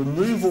actually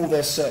remove all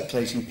their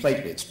circulating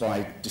platelets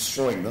by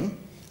destroying them,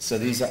 so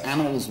these are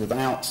animals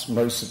without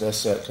most of their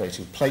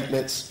circulating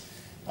platelets,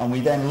 and we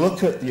then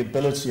look at the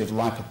ability of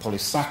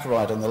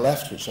lipopolysaccharide on the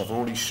left, which I've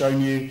already shown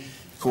you,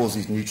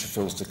 causes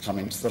neutrophils to come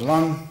into the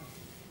lung.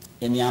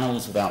 In the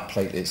animals without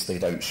platelets, they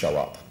don't show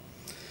up.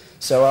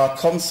 So our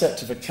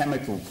concept of a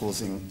chemical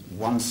causing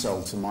one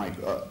cell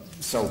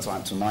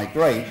type to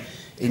migrate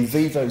in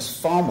vivo is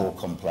far more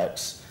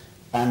complex,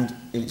 and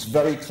it's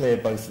very clear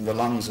both in the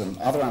lungs and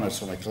other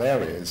anatomical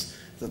areas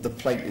that the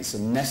platelets are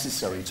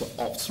necessary to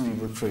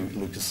optimally recruit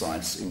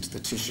leukocytes into the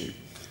tissue.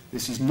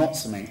 This is not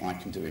something I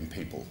can do in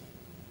people.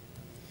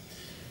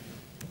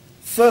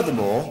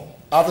 Furthermore,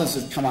 others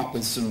have come up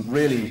with some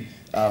really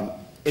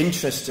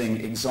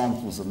interesting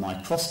examples of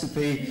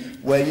microscopy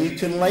where you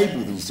can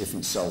label these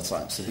different cell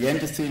types. So the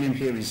endothelium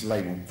here is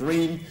labeled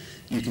green.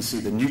 You can see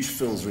the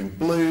neutrophils are in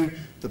blue,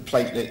 the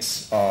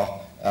platelets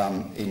are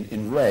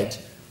in red,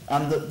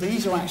 and that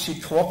these are actually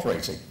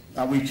cooperating.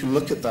 And we can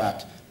look at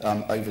that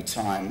over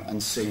time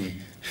and see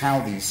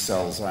how these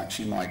cells are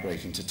actually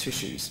migrating to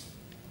tissues.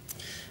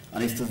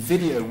 And if the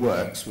video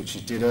works, which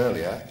it did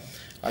earlier,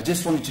 I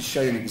just wanted to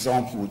show you an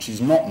example which is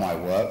not my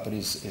work, but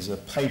is a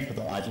paper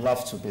that I'd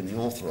love to have been the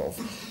author of,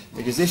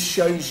 because this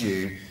shows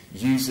you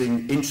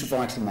using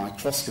intravital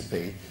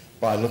microscopy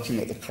by looking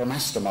at the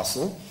cremaster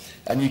muscle.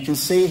 And you can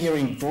see here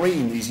in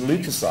green these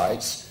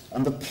leukocytes,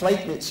 and the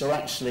platelets are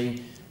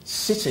actually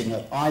sitting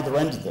at either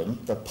end of them.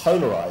 They're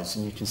polarized,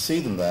 and you can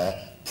see them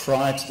there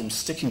prior to them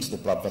sticking to the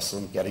blood vessel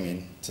and getting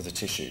into the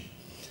tissue.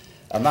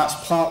 And that's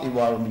partly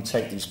why when we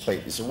take these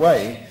platelets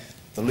away,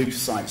 the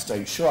leukocytes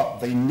don't show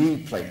up. They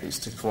need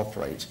platelets to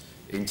cooperate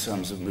in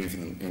terms of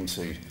moving them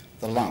into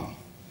the lung.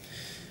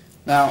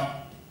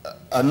 Now,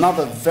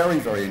 another very,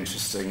 very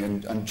interesting,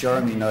 and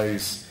Jeremy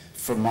knows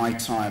from my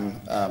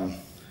time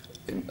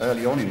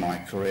early on in my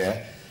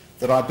career,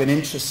 that I've been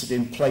interested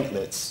in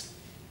platelets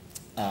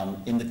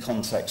in the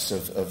context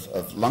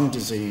of lung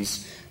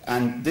disease.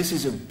 And this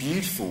is a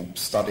beautiful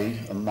study,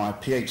 and my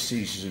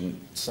PhD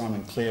student,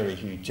 Simon Cleary,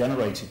 who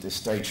generated this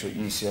data at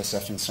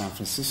UCSF in San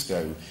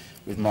Francisco,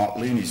 with Mark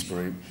Looney's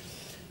group.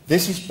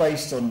 This is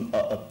based on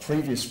a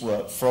previous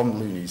work from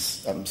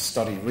Looney's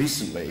study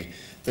recently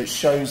that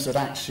shows that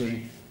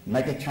actually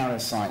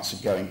megakaryocytes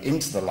are going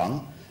into the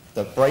lung,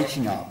 they're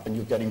breaking up, and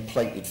you're getting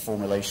platelet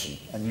formulation.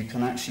 And you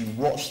can actually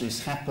watch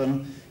this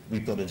happen.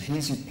 We've got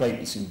adhesive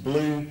platelets in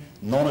blue,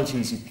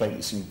 non-adhesive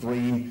platelets in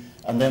green,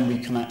 and then we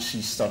can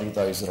actually study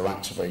those that are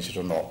activated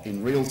or not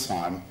in real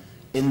time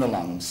in the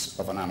lungs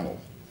of an animal.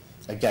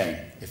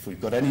 Again, if we've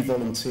got any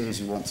volunteers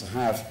who want to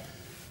have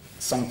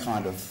some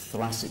kind of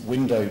thoracic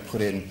window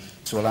put in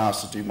to allow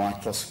us to do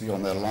microscopy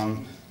on their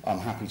lung, I'm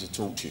happy to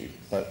talk to you.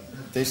 But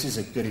this is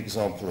a good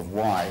example of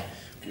why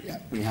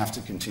we have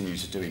to continue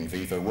to do in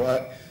vivo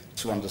work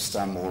to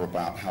understand more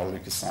about how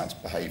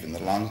leukocytes behave in the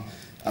lung,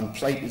 and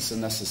platelets are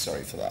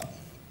necessary for that.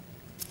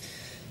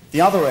 The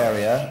other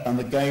area, and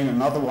again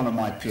another one of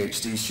my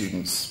PhD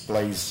students,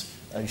 Blaise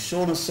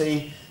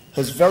O'Shaughnessy,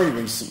 has very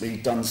recently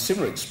done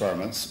similar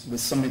experiments with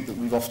something that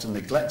we've often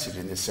neglected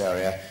in this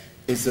area,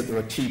 is that there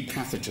are key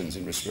pathogens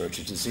in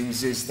respiratory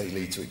diseases. They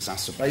lead to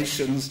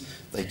exacerbations,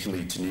 they can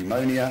lead to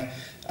pneumonia,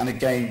 and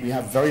again, we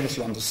have very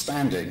little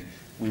understanding.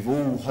 We've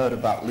all heard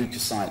about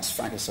leukocytes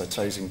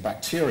phagocytosing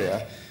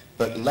bacteria,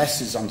 but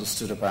less is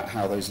understood about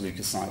how those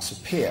leukocytes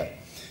appear.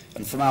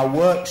 And from our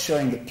work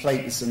showing that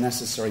platelets are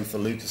necessary for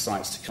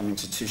leukocytes to come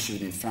into tissue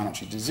in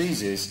inflammatory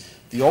diseases,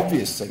 the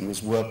obvious thing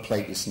was, were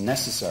platelets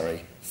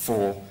necessary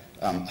for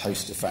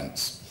host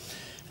defense?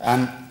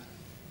 And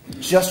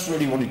just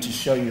really wanted to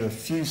show you a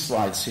few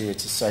slides here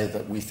to say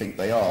that we think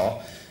they are.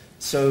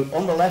 So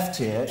on the left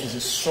here is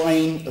a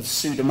strain of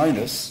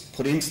Pseudomonas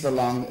put into the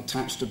lung,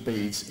 attached to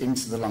beads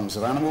into the lungs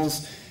of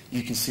animals.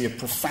 You can see a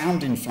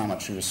profound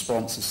inflammatory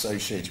response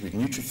associated with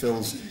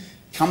neutrophils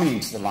coming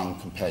into the lung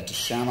compared to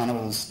sham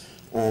animals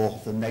or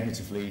the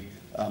negatively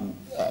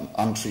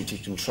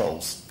untreated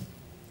controls.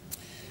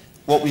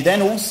 What we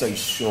then also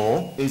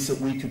saw is that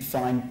we could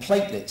find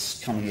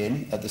platelets coming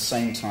in at the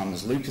same time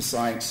as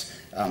leukocytes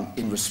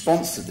in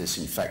response to this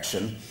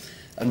infection.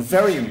 And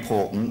very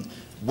important,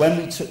 when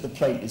we took the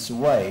platelets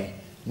away,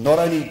 not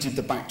only did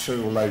the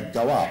bacterial load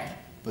go up,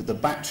 but the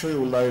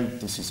bacterial load,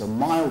 this is a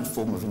mild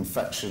form of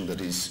infection that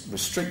is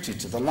restricted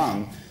to the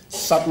lung,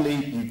 suddenly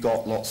you've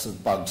got lots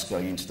of bugs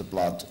going into the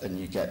blood and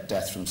you get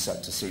death from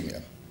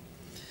septicemia.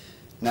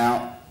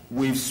 Now,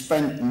 we've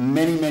spent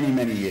many, many,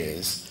 many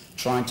years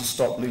trying to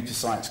stop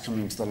leukocytes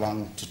coming into the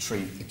lung to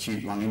treat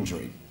acute lung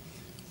injury.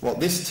 What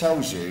this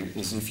tells you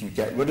is if you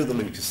get rid of the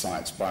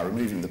leukocytes by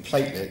removing the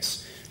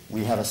platelets,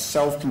 we have a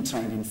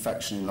self-contained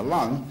infection in the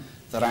lung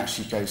that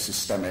actually goes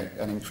systemic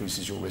and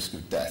increases your risk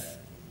of death.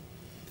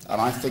 And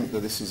I think that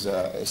this is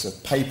a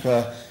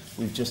paper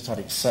we've just had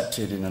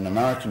accepted in an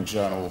American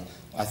journal,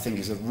 I think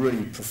is a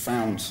really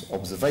profound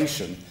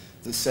observation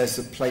that says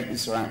that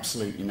platelets are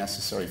absolutely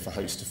necessary for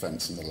host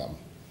defense in the lung.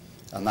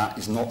 And that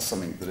is not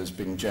something that has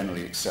been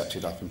generally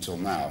accepted up until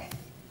now.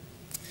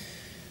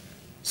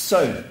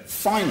 So,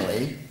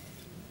 finally,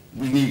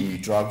 we need new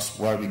drugs.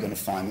 Where are we going to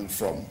find them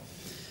from?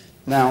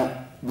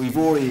 Now,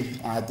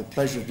 I had the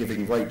pleasure of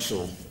giving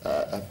Rachel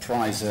a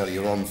prize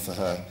earlier on for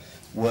her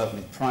work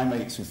with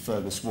primates with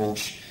Fergus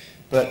Walsh.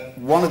 But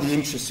one of the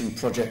interesting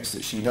projects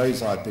that she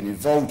knows I've been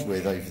involved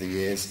with over the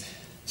years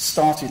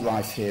started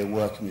life here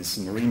working with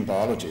some marine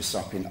biologists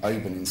up in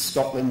Oban in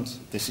Scotland.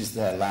 This is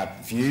their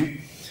lab view.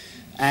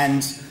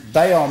 And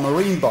they are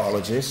marine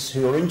biologists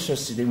who are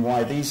interested in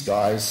why these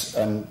guys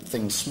and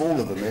things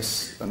smaller than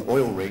this and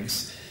oil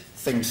rigs,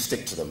 things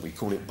stick to them. We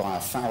call it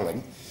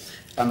biofouling.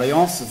 And they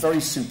ask a very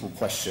simple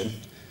question: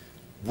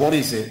 what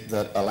is it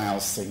that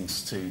allows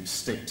things to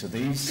stick to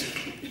these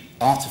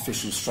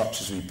artificial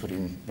structures we put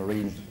in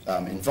marine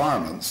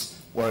environments,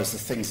 whereas the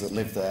things that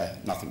live there,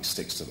 nothing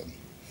sticks to them?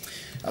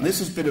 And this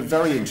has been a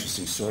very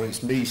interesting story.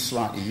 It's me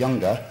slightly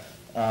younger,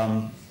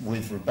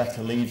 with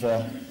Rebecca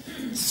Lever.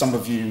 Some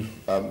of you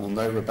will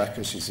know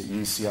Rebecca. She's at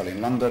UCL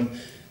in London.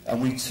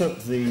 And we took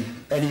the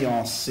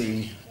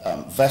NERC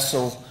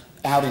vessel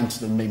out into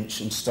the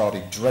Minch and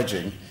started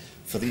dredging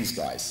for these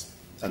guys.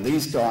 And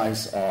these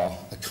guys are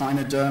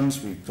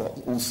echinoderms. We've got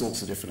all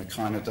sorts of different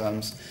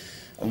echinoderms.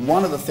 And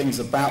one of the things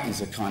about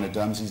these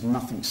echinoderms is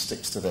nothing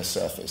sticks to their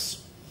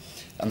surface.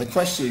 And the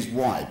question is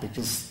why?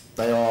 Because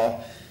they are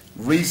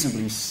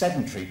reasonably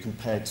sedentary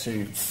compared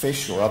to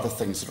fish or other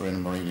things that are in a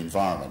marine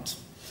environment.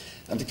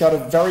 And to cut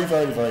a very,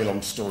 very, very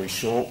long story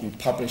short, we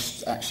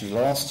published actually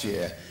last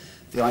year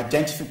the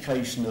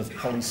identification of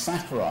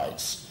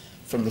polysaccharides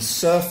from the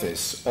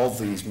surface of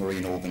these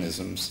marine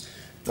organisms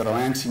that are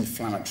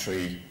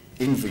anti-inflammatory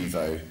in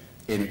vivo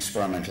in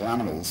experimental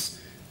animals.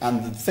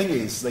 And the thing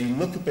is, they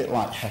look a bit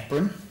like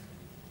heparin,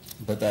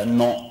 but they're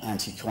not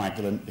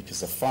anticoagulant because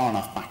they're far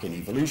enough back in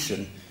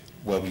evolution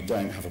where we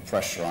don't have a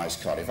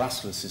pressurized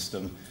cardiovascular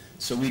system,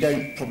 so we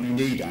don't probably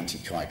need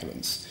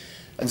anticoagulants.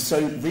 And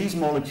so these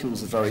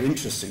molecules are very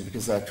interesting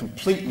because they're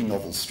completely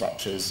novel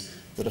structures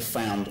that are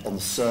found on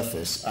the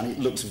surface, and it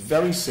looks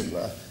very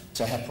similar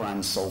to heparan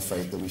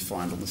sulfate that we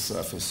find on the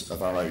surface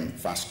of our own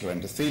vascular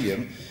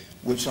endothelium,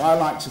 which I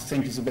like to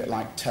think is a bit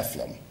like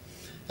Teflon.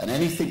 And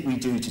anything we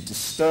do to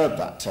disturb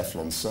that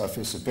Teflon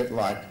surface, a bit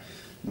like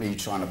me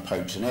trying to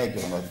poach an egg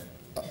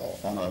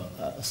on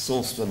a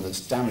saucepan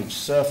that's damaged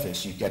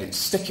surface, you get it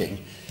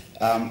sticking.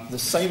 The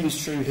same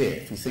is true here.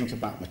 If we think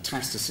about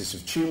metastasis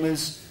of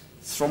tumours,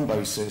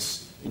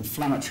 thrombosis,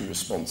 inflammatory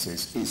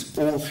responses, it's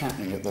all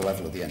happening at the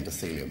level of the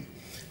endothelium.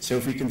 So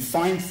if we can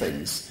find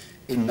things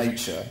in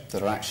nature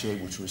that are actually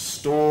able to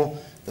restore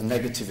the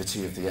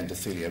negativity of the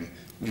endothelium,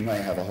 we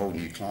may have a whole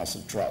new class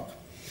of drug.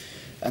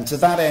 And to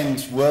that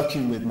end,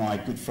 working with my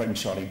good friend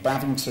Charlie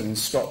Bavington in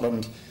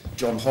Scotland,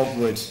 John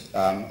Hogwood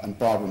and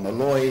Barbara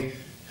Malloy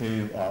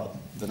who are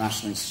the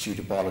National Institute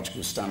of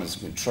Biological Standards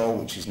and Control,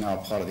 which is now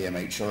part of the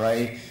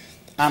MHRA,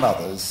 and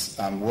others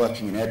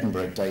working in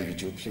Edinburgh,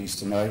 David, you're pleased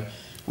to know,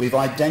 we've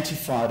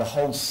identified a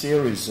whole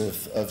series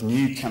of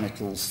new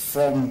chemicals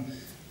from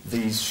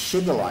these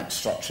sugar-like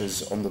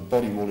structures on the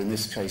body wall, in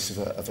this case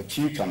of a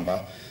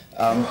cucumber,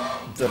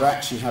 that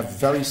actually have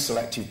very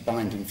selective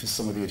binding for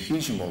some of the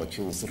adhesion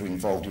molecules that are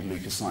involved in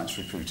leukocytes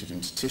recruited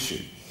into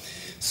tissue.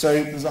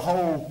 So there's a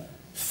whole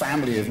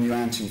family of new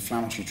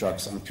anti-inflammatory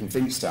drugs, I'm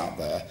convinced, out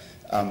there,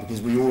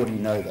 because we already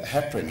know that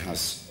heparin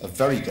has a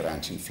very good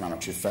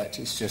anti-inflammatory effect.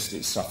 It's just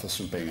it suffers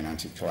from being an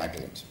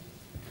anticoagulant.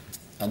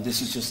 And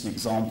this is just an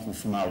example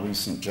from our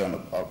recent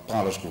journal, our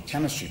biological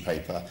chemistry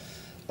paper,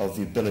 of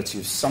the ability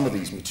of some of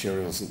these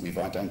materials that we've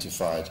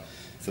identified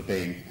for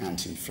being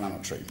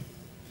anti-inflammatory.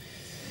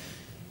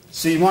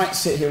 So you might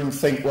sit here and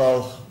think,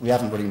 well, we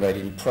haven't really made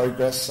any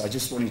progress. I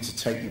just wanted to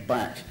take you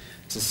back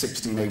to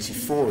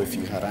 1684 if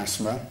you had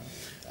asthma.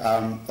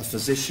 A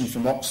physician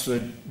from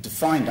Oxford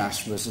defined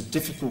asthma as a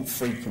difficult,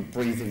 frequent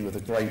breathing with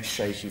a great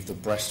shaking of the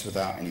breast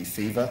without any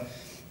fever.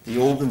 The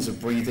organs of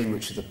breathing,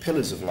 which are the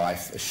pillars of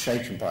life, are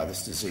shaken by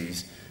this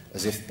disease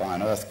as if by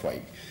an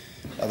earthquake.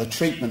 The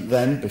treatment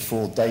then,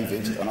 before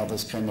David and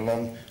others came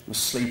along, was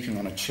sleeping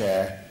on a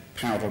chair,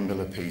 powder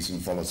millipedes and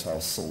volatile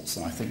salts.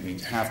 And I think we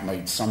have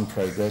made some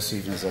progress,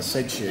 even as I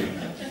said to you,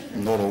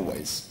 not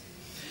always.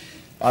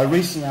 I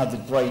recently had the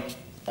great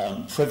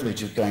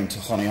privilege of going to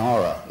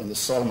Honiara in the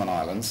Solomon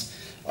Islands,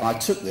 and I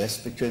took this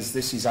because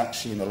this is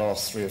actually in the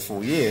last 3 or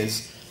 4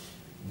 years,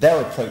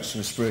 their approach to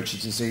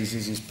respiratory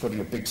diseases is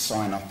putting a big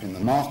sign up in the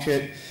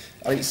market,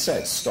 and it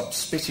says, stop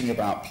spitting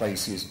about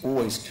places,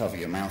 always cover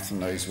your mouth and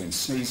nose when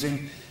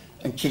sneezing,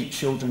 and keep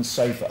children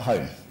safe at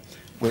home,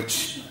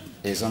 which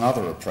is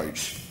another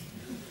approach.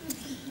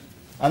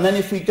 And then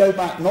if we go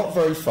back not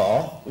very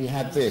far, we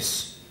had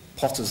this,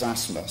 Potter's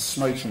asthma,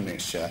 smoking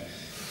mixture,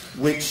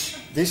 which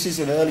this is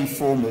an early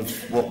form of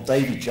what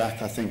David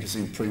Jack, I think, has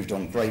improved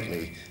on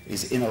greatly,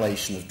 is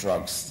inhalation of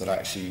drugs that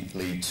actually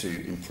lead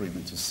to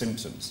improvement of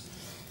symptoms.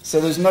 So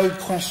there's no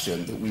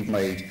question that we've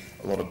made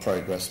a lot of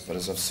progress, but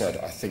as I've said,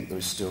 I think there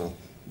is still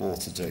more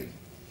to do.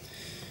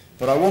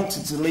 But I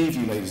wanted to leave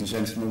you, ladies and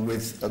gentlemen,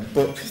 with a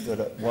book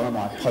that one of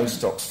my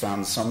postdocs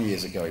found some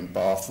years ago in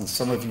Bath, and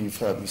some of you who've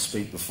heard me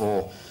speak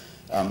before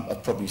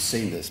have probably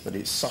seen this, but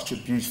it's such a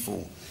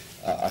beautiful,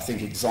 I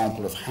think,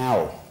 example of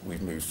how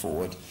we've moved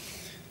forward.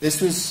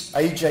 This was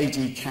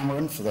A.J.D.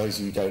 Cameron, for those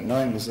of you who don't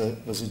know him, was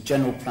a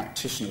general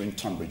practitioner in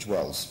Tunbridge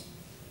Wells.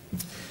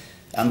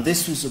 And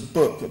this was a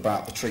book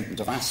about the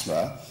treatment of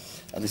asthma,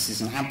 and this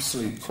is an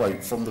absolute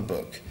quote from the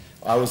book.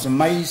 I was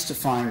amazed to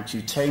find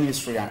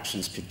cutaneous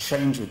reactions could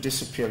change or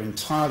disappear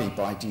entirely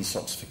by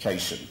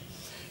detoxification.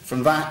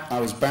 From that, I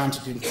was bound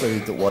to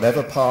conclude that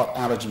whatever part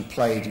allergy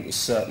played, it was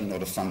certainly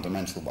not a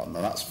fundamental one.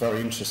 Now that's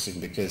very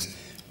interesting because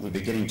we're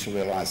beginning to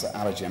realise that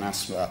allergy and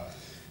asthma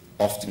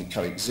often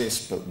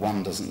coexist, but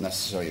one doesn't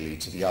necessarily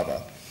lead to the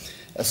other.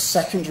 A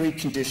secondary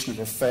condition of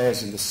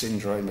affairs in the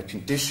syndrome, a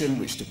condition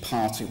which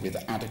departed with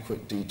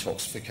adequate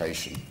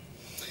detoxification.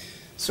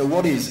 So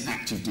what is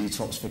active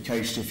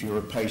detoxification if you're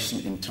a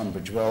patient in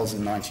Tunbridge Wells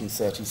in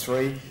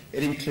 1933?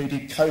 It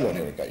included colon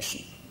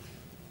irrigation.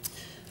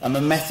 And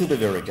the method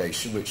of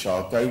irrigation, which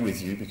I'll go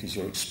with you because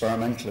you're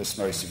experimentalists,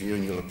 most of you,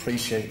 and you'll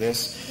appreciate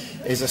this,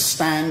 is a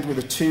stand with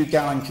a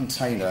 2-gallon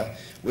container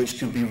which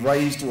can be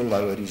raised or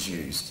lowered as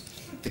used.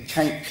 The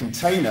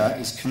container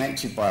is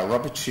connected by a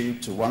rubber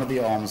tube to one of the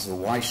arms of a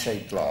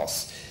Y-shaped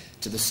glass,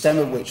 to the stem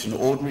of which an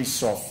ordinary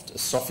soft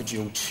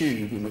esophageal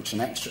tube in which an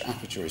extra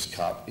aperture is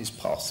cut is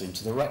passed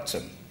into the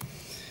rectum.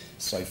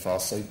 So far,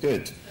 so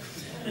good.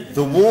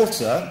 The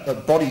water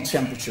at body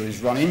temperature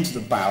is run into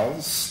the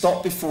bowels,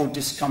 stopped before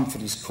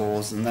discomfort is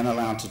caused, and then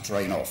allowed to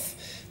drain off.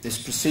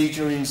 This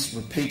procedure is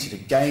repeated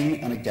again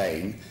and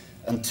again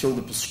until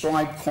the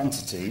prescribed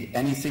quantity,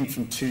 anything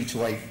from 2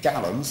 to 8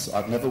 gallons,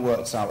 I've never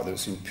worked out whether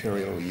it's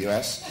imperial or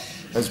US,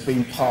 has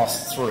been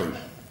passed through.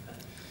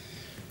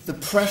 The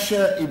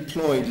pressure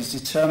employed is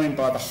determined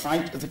by the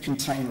height of the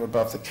container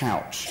above the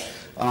couch,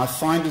 and I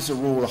find as a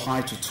rule a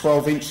height of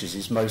 12 inches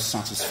is most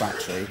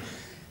satisfactory.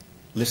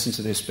 Listen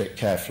to this bit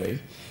carefully.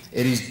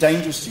 It is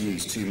dangerous to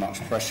use too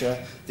much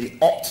pressure. The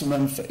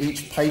optimum for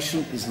each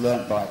patient is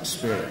learnt by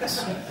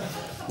experience.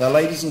 Now,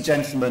 ladies and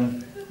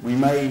gentlemen, we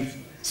may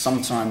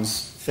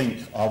sometimes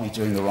think, are we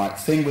doing the right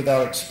thing with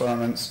our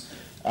experiments?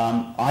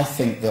 I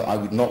think that I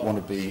would not want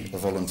to be a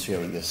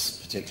volunteer in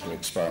this particular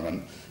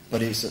experiment,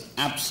 but it's an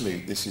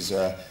absolute, this is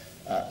a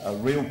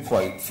real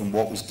quote from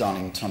what was done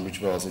in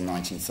Tunbridge Wells in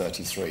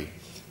 1933.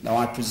 Now,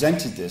 I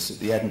presented this at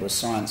the Edinburgh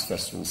Science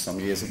Festival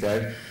some years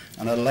ago,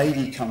 and a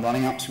lady came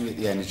running up to me at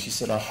the end and she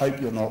said, I hope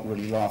you're not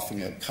really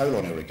laughing at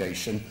colon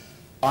irrigation.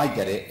 I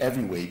get it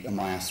every week and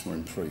my asthma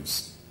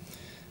improves.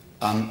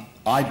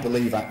 I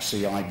believe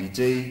actually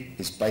IBD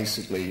is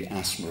basically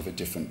asthma of a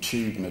different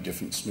tube and a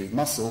different smooth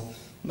muscle.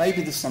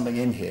 Maybe there's something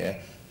in here,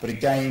 but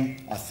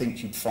again, I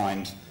think you'd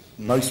find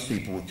most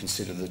people would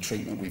consider the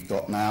treatment we've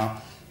got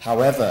now.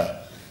 However,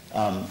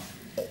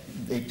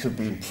 it could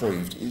be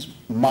improved. It's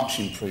much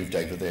improved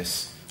over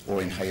this.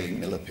 or inhaling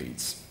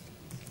millipedes.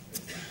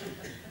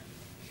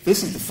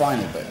 This is the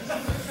final bit.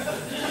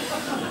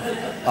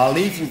 I'll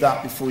leave you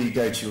that before you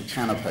go to your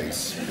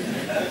canapes.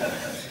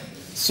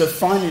 So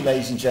finally,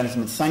 ladies and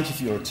gentlemen, thank you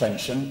for your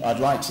attention. I'd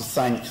like to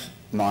thank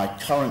my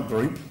current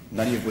group,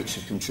 many of which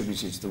have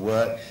contributed to the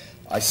work.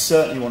 I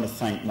certainly want to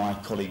thank my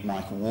colleague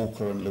Michael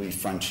Walker and Louis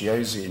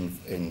Franciosi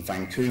in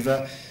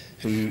Vancouver,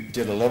 who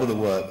did a lot of the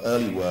work,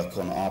 early work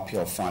on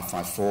RPL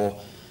 554.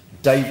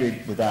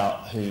 David,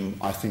 without whom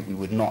I think we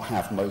would not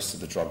have most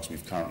of the drugs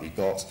we've currently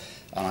got.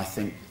 And I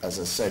think, as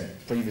I said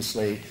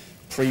previously,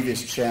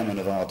 previous chairman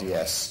of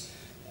RDS,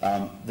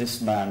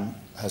 this man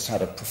has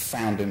had a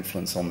profound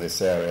influence on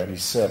this area, and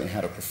he's certainly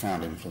had a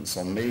profound influence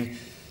on me.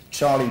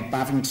 Charlie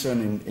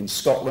Bavington in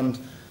Scotland,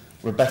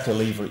 Rebecca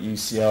Lever at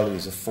UCL, who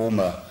is a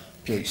former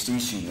PhD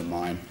student of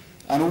mine.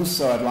 And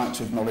also I'd like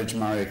to acknowledge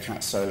Mario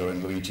Cazzola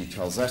and Luigi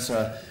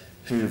Calzetta,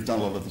 who have done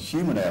a lot of the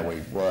human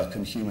airway work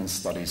and human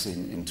studies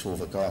in Tor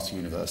Vergata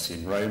University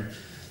in Rome.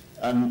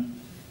 And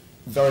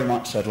very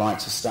much I'd like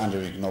to stand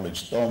here and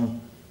acknowledge Dom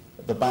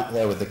at the back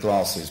there with the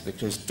glasses,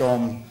 because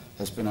Dom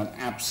has been an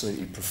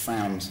absolutely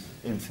profound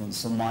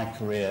influence on my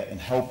career in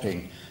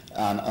helping.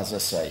 And as I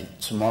say,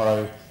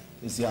 tomorrow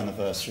is the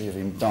anniversary of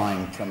him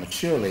dying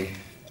prematurely,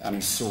 and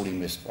he's sorely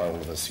missed by all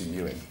of us who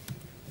knew him.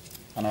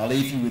 And I'll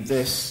leave you with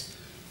this,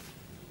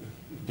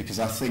 because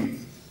I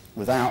think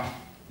without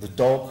the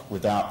dog,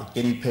 without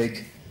the guinea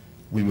pig,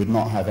 we would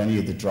not have any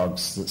of the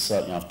drugs that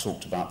certainly I've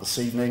talked about this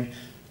evening.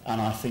 And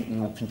I think we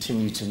will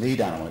continue to need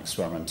animal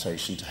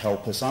experimentation to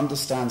help us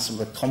understand some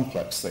of the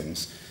complex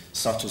things,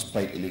 such as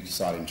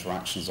platelet-leukocyte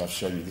interactions I've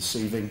shown you this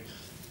evening,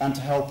 and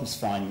to help us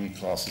find new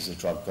classes of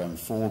drug going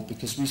forward,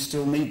 because we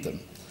still need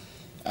them.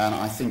 And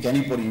I think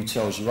anybody who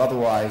tells you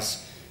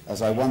otherwise,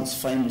 as I once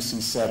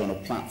famously said on a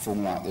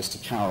platform like this to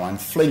Caroline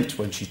Flint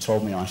when she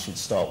told me I should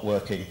start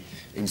working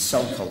in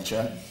cell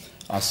culture,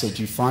 I said,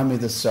 you find me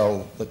the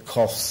cell that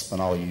coughs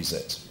and I'll use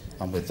it.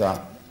 And with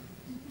that,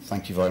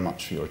 thank you very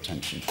much for your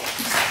attention.